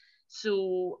 And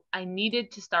so I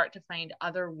needed to start to find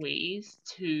other ways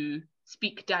to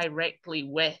speak directly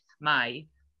with my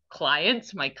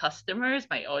clients, my customers,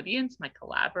 my audience, my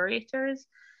collaborators.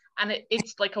 And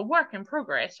it's like a work in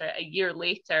progress, right? A year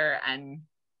later, and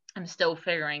I'm still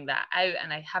figuring that out,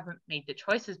 and I haven't made the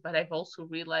choices, but I've also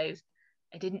realized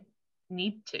I didn't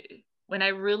need to. When I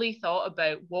really thought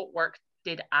about what work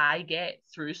did I get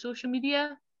through social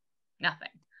media, nothing.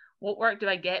 What work do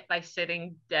I get by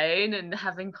sitting down and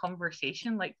having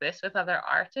conversation like this with other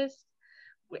artists?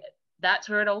 That's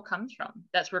where it all comes from.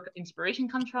 That's where inspiration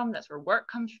comes from. That's where work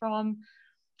comes from.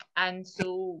 And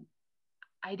so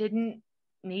I didn't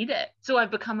need it. So I've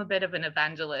become a bit of an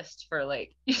evangelist for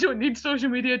like, you don't need social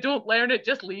media, don't learn it,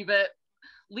 just leave it.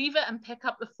 Leave it and pick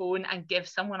up the phone and give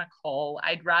someone a call.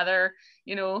 I'd rather,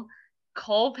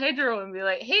 call Pedro and be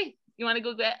like, hey, you want to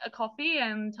go get a coffee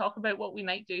and talk about what we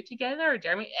might do together? Or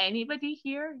Jeremy, anybody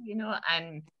here,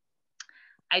 And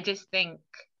I just think,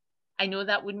 I know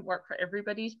that wouldn't work for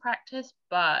everybody's practice,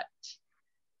 but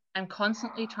I'm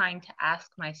constantly trying to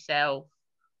ask myself,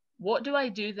 what do I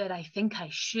do that I think I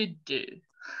should do?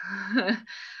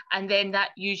 And then that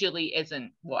usually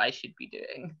isn't what I should be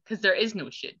doing, because there is no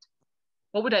should.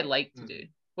 What would I like to do?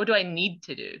 What do I need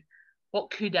to do? What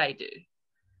could I do?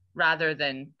 Rather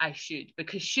than I should,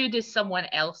 because should is someone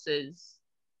else's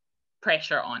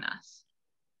pressure on us.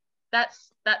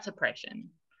 That's oppression.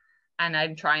 And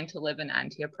I'm trying to live an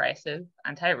anti-oppressive,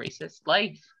 anti-racist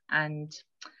life. And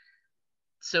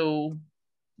so,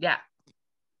 yeah.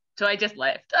 So I just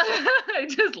left. I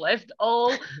just left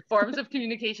all forms of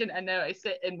communication, and now I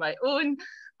sit in my own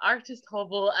artist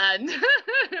hovel and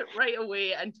write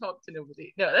away and talk to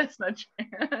nobody. No, that's not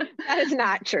true. That is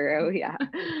not true.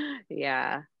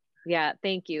 Yeah.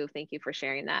 Thank you for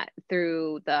sharing that.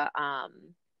 Through the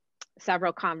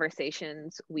several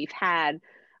conversations we've had,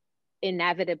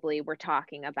 inevitably we're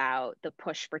talking about the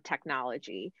push for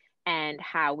technology and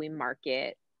how we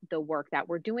market the work that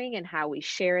we're doing and how we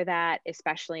share that,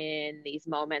 especially in these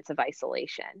moments of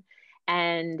isolation.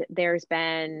 And there's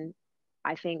been,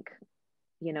 I think,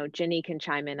 Ginnie can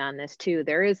chime in on this too.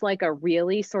 There is like a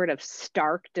really sort of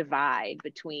stark divide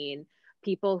between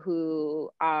people who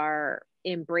are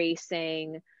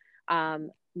embracing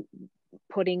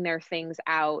putting their things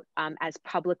out as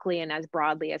publicly and as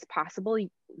broadly as possible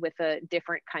with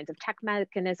different kinds of tech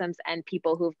mechanisms, and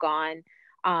people who've gone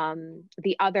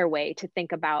the other way to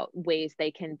think about ways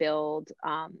they can build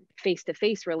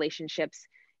face-to-face relationships,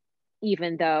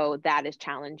 even though that is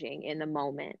challenging in the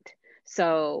moment.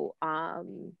 So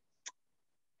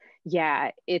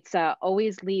it's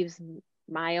always leaves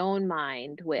my own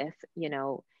mind with,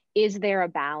 is there a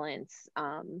balance?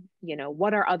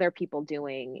 What are other people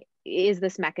doing? Is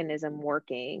this mechanism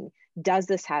working? Does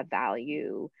this have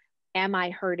value? Am I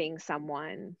hurting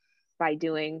someone by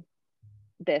doing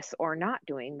this or not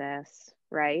doing this,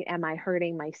 right? Am I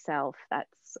hurting myself?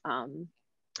 That's,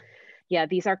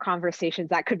 these are conversations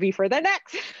that could be for the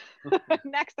next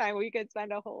time. We could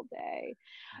spend a whole day.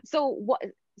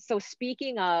 So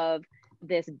speaking of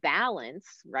this balance,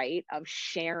 right, of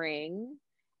sharing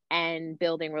and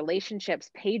building relationships,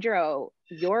 Pedro,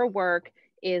 your work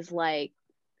is like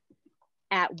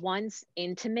at once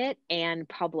intimate and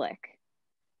public.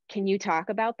 Can you talk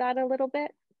about that a little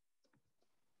bit?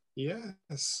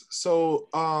 Yes. So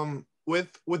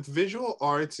with visual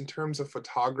arts, in terms of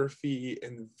photography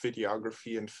and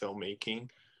videography and filmmaking,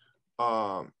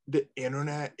 the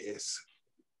internet is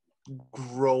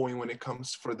growing when it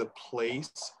comes for the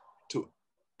place to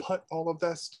put all of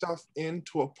that stuff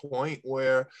into a point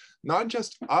where not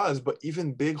just us, but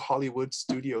even big Hollywood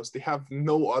studios, they have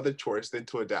no other choice than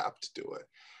to adapt to it.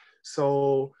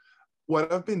 So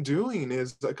what I've been doing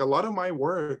is, like, a lot of my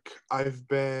work, I've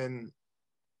been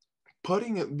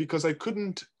putting it, because I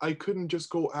couldn't just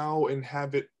go out and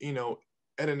have it,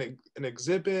 at an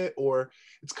exhibit, or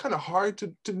it's kind of hard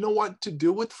to know what to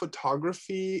do with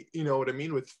photography, you know what I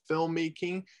mean, with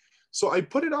filmmaking. So I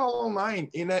put it all online,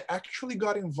 and I actually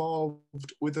got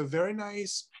involved with a very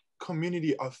nice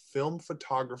community of film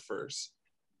photographers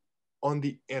on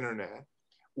the internet,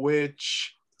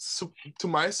 which, to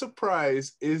my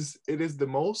surprise, it is the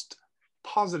most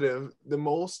positive, the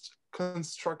most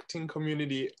constructing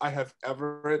community I have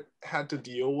ever had to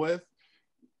deal with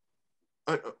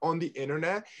on the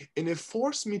internet. And it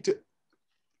forced me to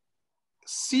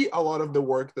see a lot of the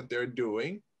work that they're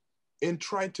doing and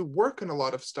try to work on a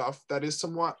lot of stuff that is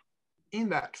somewhat in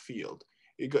that field.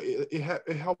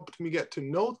 It helped me get to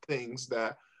know things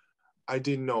that I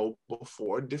didn't know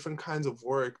before, different kinds of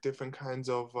work, different kinds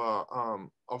of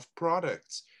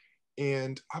products.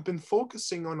 And I've been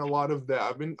focusing on a lot of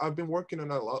that. I've been working on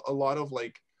a lot of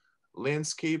like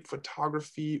landscape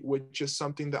photography, which is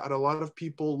something that a lot of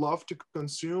people love to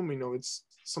consume. You know, it's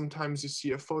sometimes you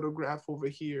see a photograph over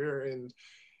here and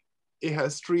it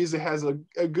has trees, it has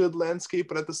a good landscape,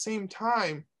 but at the same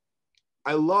time,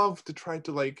 I love to try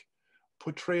to like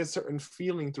portray a certain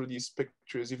feeling through these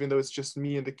pictures, even though it's just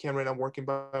me and the camera and I'm working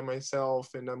by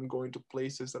myself and I'm going to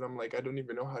places that I'm like, I don't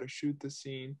even know how to shoot the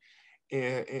scene.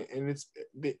 And it's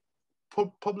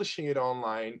publishing it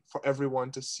online for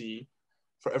everyone to see,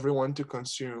 for everyone to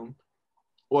consume,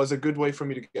 was a good way for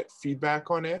me to get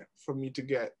feedback on it, for me to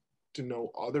get to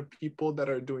know other people that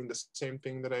are doing the same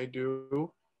thing that I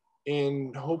do,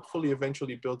 and hopefully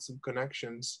eventually build some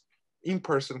connections,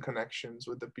 in-person connections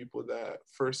with the people that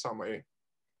first saw my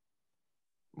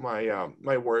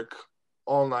work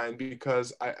online.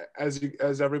 Because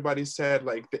as everybody said,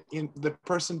 like the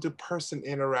person-to-person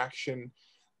interaction,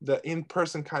 the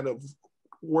in-person kind of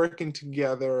working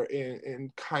together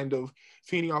and kind of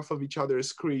feeding off of each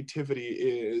other's creativity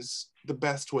is the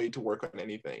best way to work on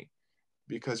anything,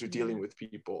 because you're dealing with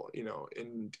people, you know,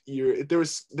 and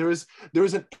there's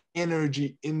an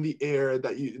energy in the air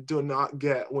that you do not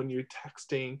get when you're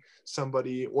texting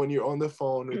somebody, when you're on the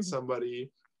phone with somebody,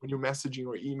 when you're messaging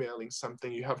or emailing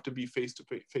something. You have to be face to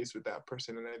face with that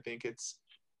person. And I think it's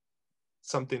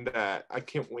something that I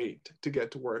can't wait to get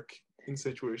to work in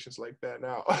situations like that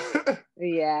now.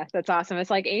 Yeah, that's awesome. It's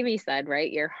like Amy said,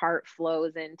 right? Your heart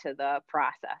flows into the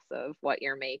process of what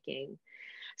you're making.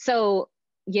 So,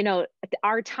 you know,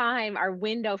 our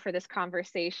window for this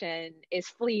conversation is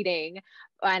fleeting.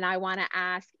 And I want to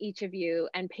ask each of you,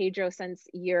 and Pedro, since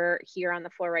you're here on the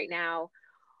floor right now,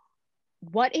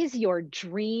 what is your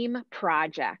dream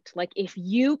project? Like, if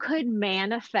you could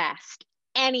manifest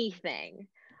anything,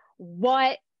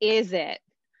 what is it?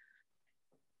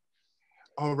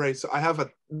 All right, so I have a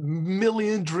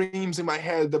million dreams in my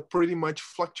head that pretty much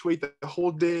fluctuate the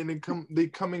whole day, and they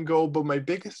come and go. But my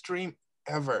biggest dream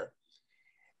ever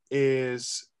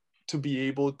is to be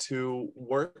able to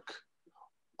work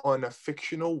on a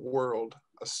fictional world,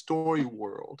 a story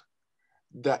world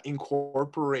that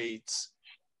incorporates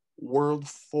world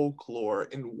folklore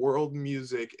and world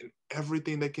music and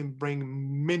everything that can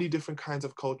bring many different kinds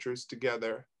of cultures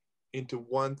together into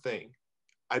one thing.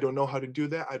 I don't know how to do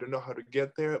that. I don't know how to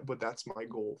get there, but that's my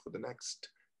goal for the next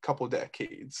couple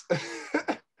decades.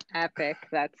 Epic.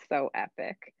 That's so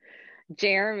epic.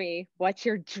 Jeremy, what's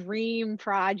your dream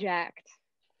project?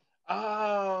 So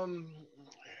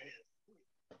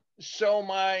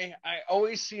I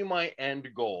always see my end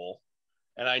goal,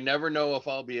 and I never know if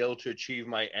I'll be able to achieve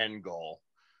my end goal.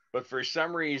 But for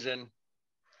some reason,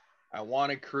 I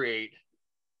want to create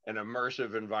an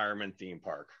immersive environment theme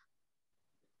park.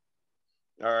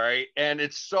 All right. And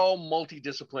it's so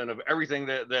multidisciplinary of everything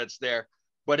that's there,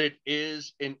 but it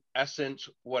is in essence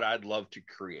what I'd love to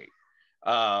create.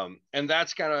 And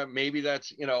that's kind of, maybe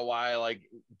that's, you know, why I like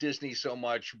Disney so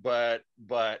much, but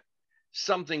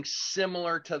something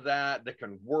similar to that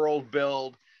can world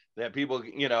build, that people,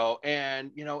 you know,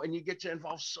 and you get to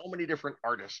involve so many different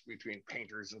artists between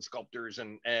painters and sculptors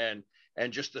and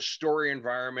just the story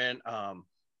environment.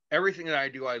 Everything that I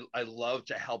do, I love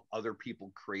to help other people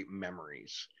create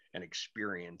memories and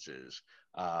experiences,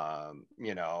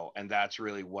 you know, and that's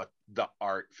really what the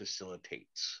art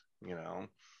facilitates, you know.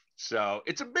 So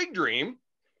it's a big dream,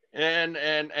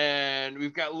 and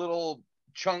we've got little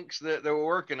chunks that we're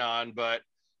working on, but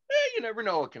you never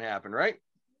know what can happen, right?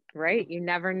 Right. You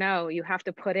never know. You have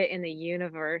to put it in the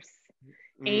universe.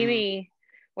 Amy,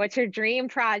 what's your dream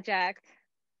project?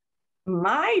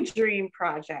 My dream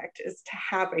project is to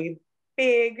have a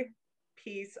big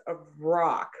piece of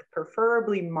rock,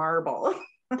 preferably marble,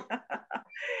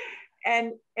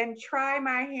 and try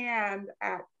my hand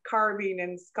at carving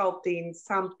and sculpting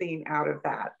something out of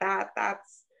that.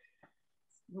 That's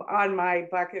on my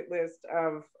bucket list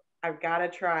of, I've got to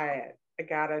try it. I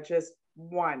got to just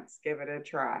once give it a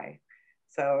try.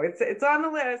 So it's on the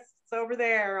list. It's over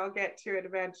there. I'll get to it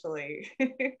eventually.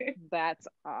 That's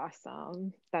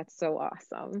awesome. That's so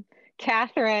awesome.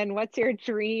 Catherine, what's your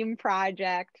dream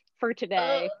project for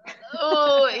today?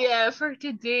 For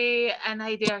today, and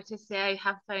I dare to say I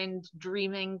have found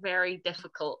dreaming very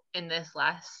difficult in this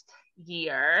last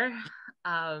year.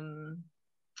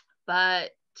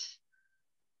 But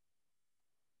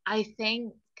I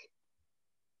think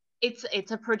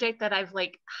it's a project that I've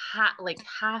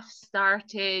half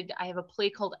started. I have a play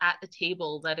called At the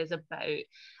Table that is about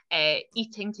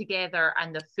eating together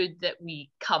and the food that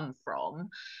we come from.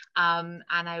 And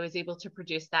I was able to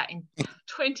produce that in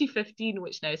 2015,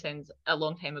 which now sounds a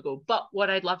long time ago. But what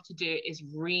I'd love to do is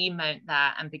remount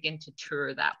that and begin to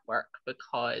tour that work,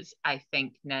 because I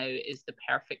think now is the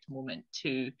perfect moment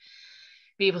to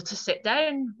be able to sit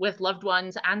down with loved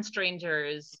ones and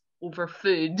strangers over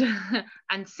food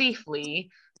and safely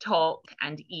talk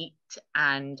and eat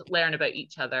and learn about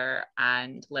each other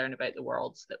and learn about the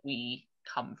worlds that we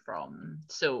come from.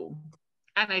 So,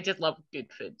 and I just love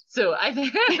good food. So I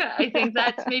think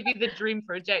that's maybe the dream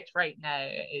project right now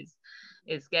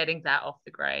is getting that off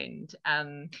the ground.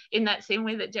 In that same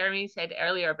way that Jeremy said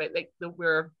earlier about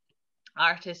where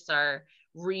artists are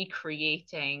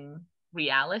recreating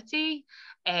reality,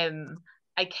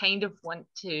 I kind of want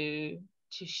to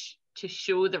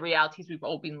show the realities we've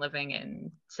all been living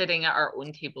in, sitting at our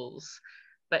own tables,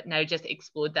 but now just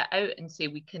explode that out and say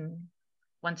we can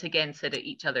once again sit at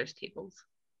each other's tables.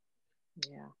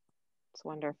 Yeah, it's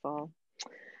wonderful.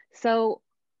 So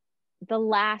the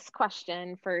last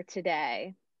question for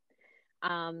today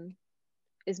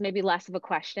is maybe less of a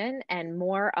question and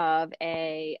more of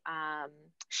a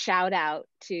shout out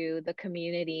to the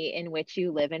community in which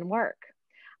you live and work.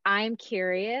 I'm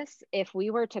curious, if we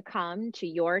were to come to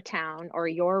your town or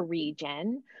your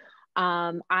region,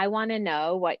 I want to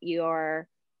know what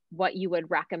you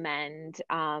would recommend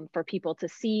for people to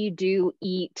see, do,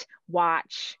 eat,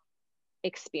 watch,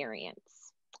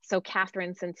 experience. So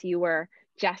Catherine, since you were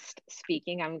just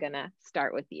speaking, I'm gonna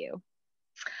start with you.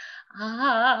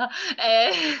 So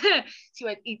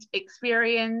what each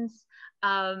experience?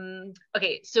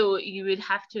 Okay, so you would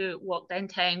have to walk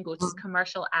downtown, go to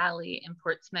Commercial Alley in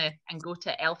Portsmouth, and go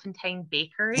to Elfantine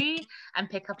Bakery and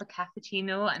pick up a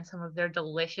cappuccino and some of their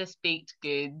delicious baked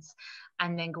goods,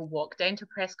 and then go walk down to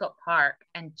Prescott Park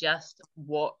and just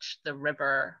watch the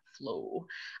river flow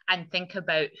and think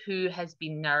about who has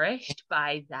been nourished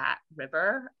by that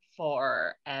river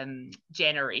for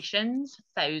generations,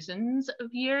 thousands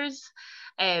of years,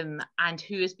 and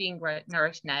who is being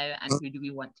nourished now, and who do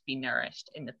we want to be nourished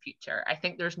in the future. I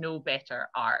think there's no better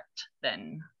art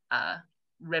than a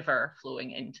river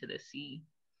flowing into the sea.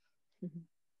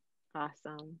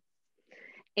 Awesome.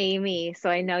 Amy, so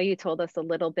I know you told us a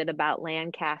little bit about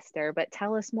Lancaster, but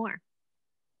tell us more.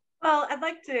 Well, I'd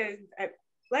like to,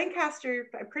 Lancaster,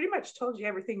 I pretty much told you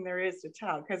everything there is to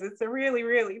tell because it's a really,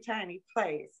 really tiny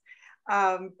place.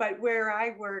 But where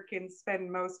I work and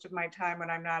spend most of my time when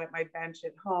I'm not at my bench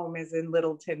at home is in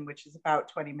Littleton, which is about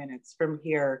 20 minutes from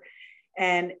here.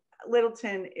 And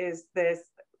Littleton is this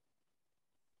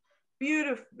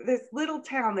beautiful, this little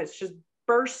town that's just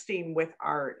bursting with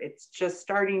art. It's just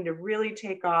starting to really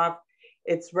take off.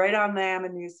 It's right on the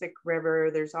Ammonoosuc River.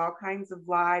 There's all kinds of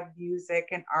live music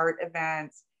and art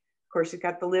events. Of course, you've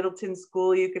got the Littleton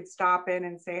School you could stop in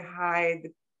and say hi.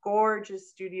 The gorgeous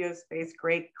studio space,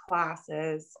 great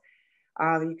classes.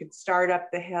 You could start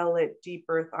up the hill at Deep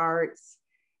Earth Arts,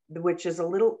 which is a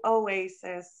little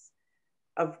oasis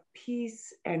of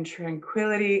peace and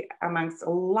tranquility amongst a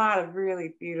lot of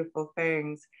really beautiful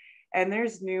things. And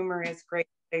there's numerous great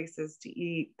places to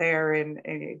eat there, and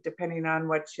depending on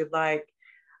what you like,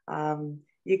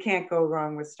 you can't go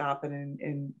wrong with stopping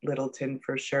in Littleton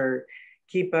for sure.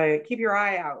 Keep your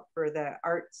eye out for the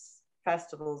arts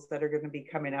festivals that are going to be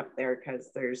coming up there,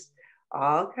 because there's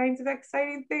all kinds of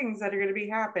exciting things that are going to be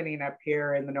happening up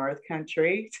here in the North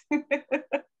Country. It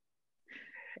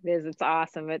is. It's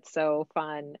awesome. It's so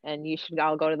fun. And you should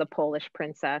all go to the Polish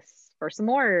Princess for some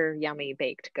more yummy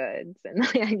baked goods. And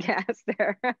I guess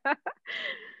there.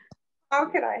 How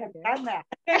could I have done that?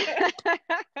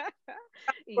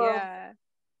 Yeah.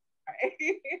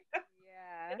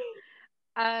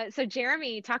 Yeah. So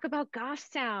Jeremy, talk about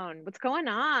Goffstown. What's going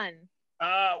on?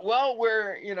 Well,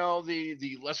 we're,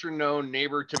 the lesser known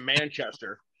neighbor to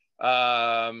Manchester.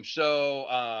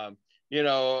 Goffstown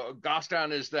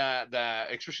is that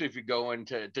especially if you go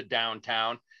into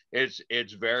downtown,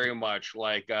 it's very much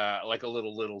like a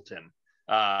little Littleton.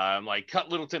 Like cut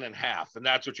Littleton in half, and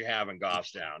that's what you have in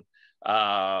Goffstown.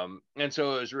 And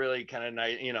so it was really kind of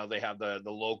nice. They have the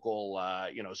local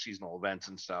seasonal events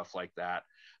and stuff like that.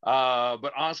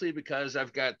 But honestly, because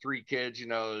I've got 3 kids,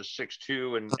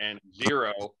 6'2" and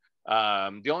 0,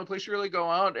 the only place to really go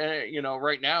out,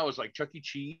 right now is like Chuck E.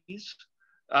 Cheese,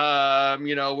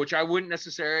 which I wouldn't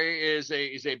necessarily is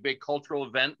a big cultural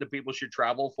event that people should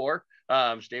travel for.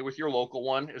 Stay with your local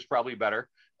one is probably better.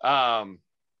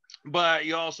 But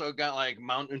you also got like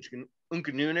Mount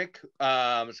Unkanunik.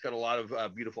 It's got a lot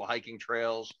of beautiful hiking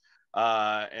trails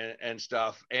and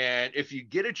stuff. And if you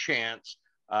get a chance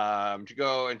to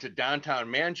go into downtown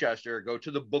Manchester, go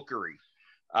to the Bookery.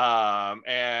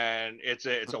 And it's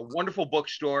a wonderful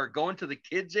bookstore. Go into the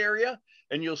kids area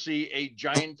and you'll see a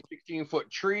giant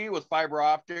 16-foot tree with fiber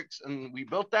optics, and we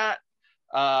built that.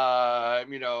 Hand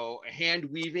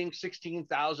weaving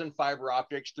 16,000 fiber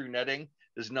optics through netting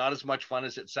is not as much fun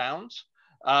as it sounds.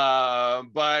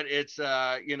 But it's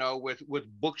with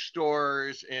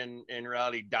bookstores in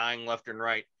reality dying left and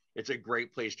right, it's a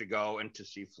great place to go and to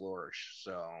see flourish.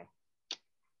 So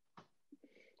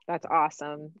that's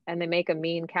awesome. And they make a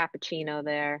mean cappuccino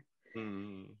there.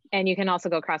 Mm. And you can also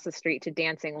go across the street to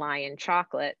Dancing Lion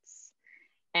Chocolates.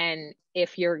 And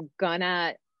if you're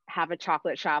gonna have a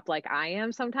chocolate shop like I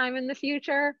am sometime in the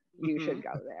future, you should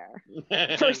go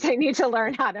there. First, I need to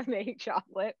learn how to make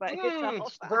chocolate, but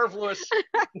it's superfluous.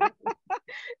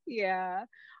 Yeah,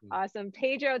 awesome.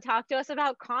 Pedro, talk to us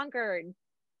about Concord.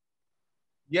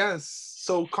 Yes,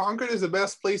 so Concord is the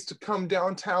best place to come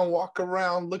downtown, walk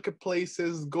around, look at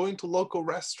places, going to local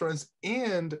restaurants,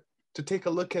 and to take a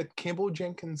look at Campbell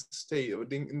Jenkins State,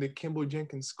 in the Campbell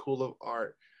Jenkins School of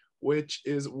Art, which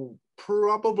is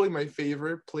probably my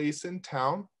favorite place in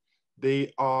town.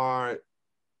 They are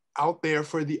out there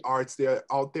for the arts. They are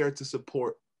out there to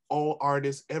support all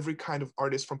artists, every kind of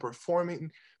artist, from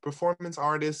performance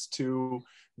artists to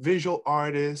visual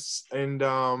artists, and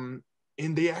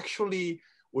they actually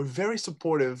were very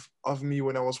supportive of me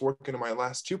when I was working on my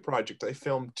last two projects. I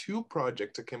filmed two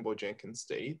projects at Campbell Jenkins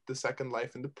State, The Second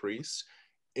Life and The Priest,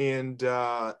 and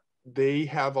they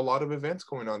have a lot of events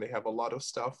going on. They have a lot of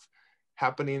stuff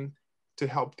happening to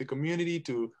help the community,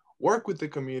 to work with the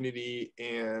community,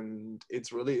 and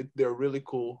they're a really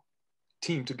cool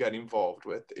team to get involved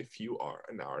with if you are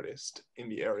an artist in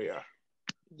the area.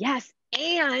 Yes,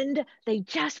 and they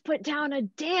just put down a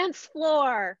dance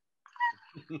floor.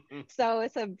 So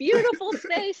it's a beautiful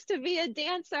space to be a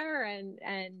dancer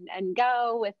and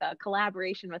go, with a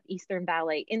collaboration with Eastern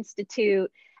Ballet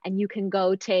Institute. And you can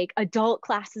go take adult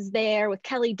classes there with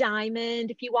Kelly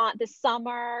Diamond if you want this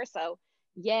summer. So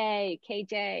yay,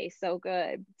 KJ, so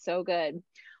good, so good.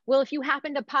 Well, if you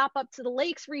happen to pop up to the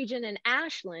Lakes region in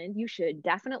Ashland, you should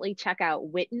definitely check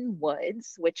out Whitten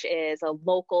Woods, which is a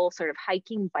local sort of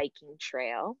hiking, biking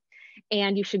trail.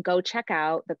 And you should go check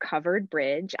out the covered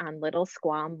bridge on Little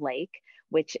Squam Lake,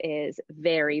 which is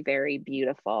very, very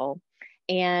beautiful.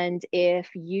 And if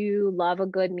you love a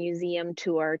good museum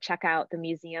tour, check out the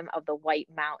Museum of the White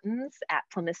Mountains at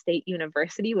Plymouth State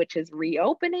University, which is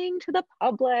reopening to the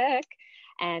public.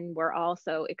 And we're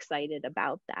also excited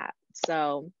about that.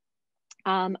 So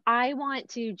I want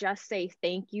to just say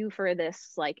thank you for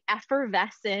this like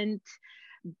effervescent,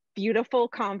 beautiful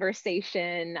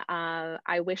conversation.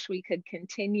 I wish we could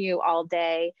continue all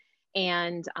day.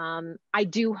 And I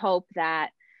do hope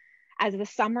that as the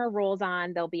summer rolls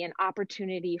on, there'll be an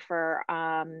opportunity for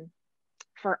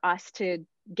us to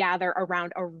gather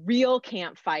around a real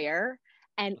campfire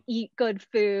and eat good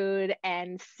food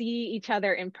and see each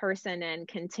other in person and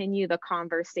continue the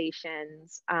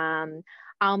conversations.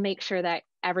 I'll make sure that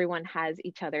everyone has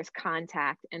each other's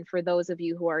contact. And for those of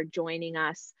you who are joining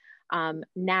us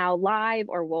now live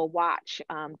or will watch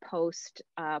post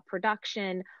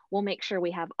production, we'll make sure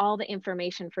we have all the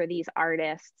information for these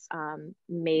artists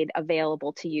made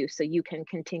available to you, so you can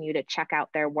continue to check out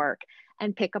their work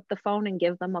and pick up the phone and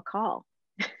give them a call.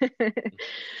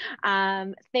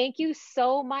 Thank you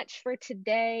so much for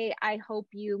today. I hope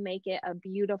you make it a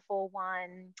beautiful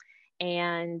one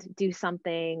and do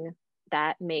something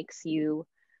that makes you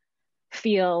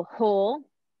feel whole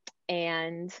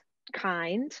and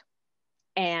kind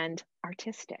and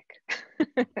artistic.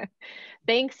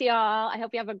 Thanks, y'all. I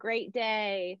hope you have a great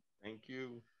day. Thank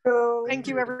you. Thank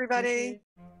you, everybody. Thank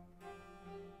you.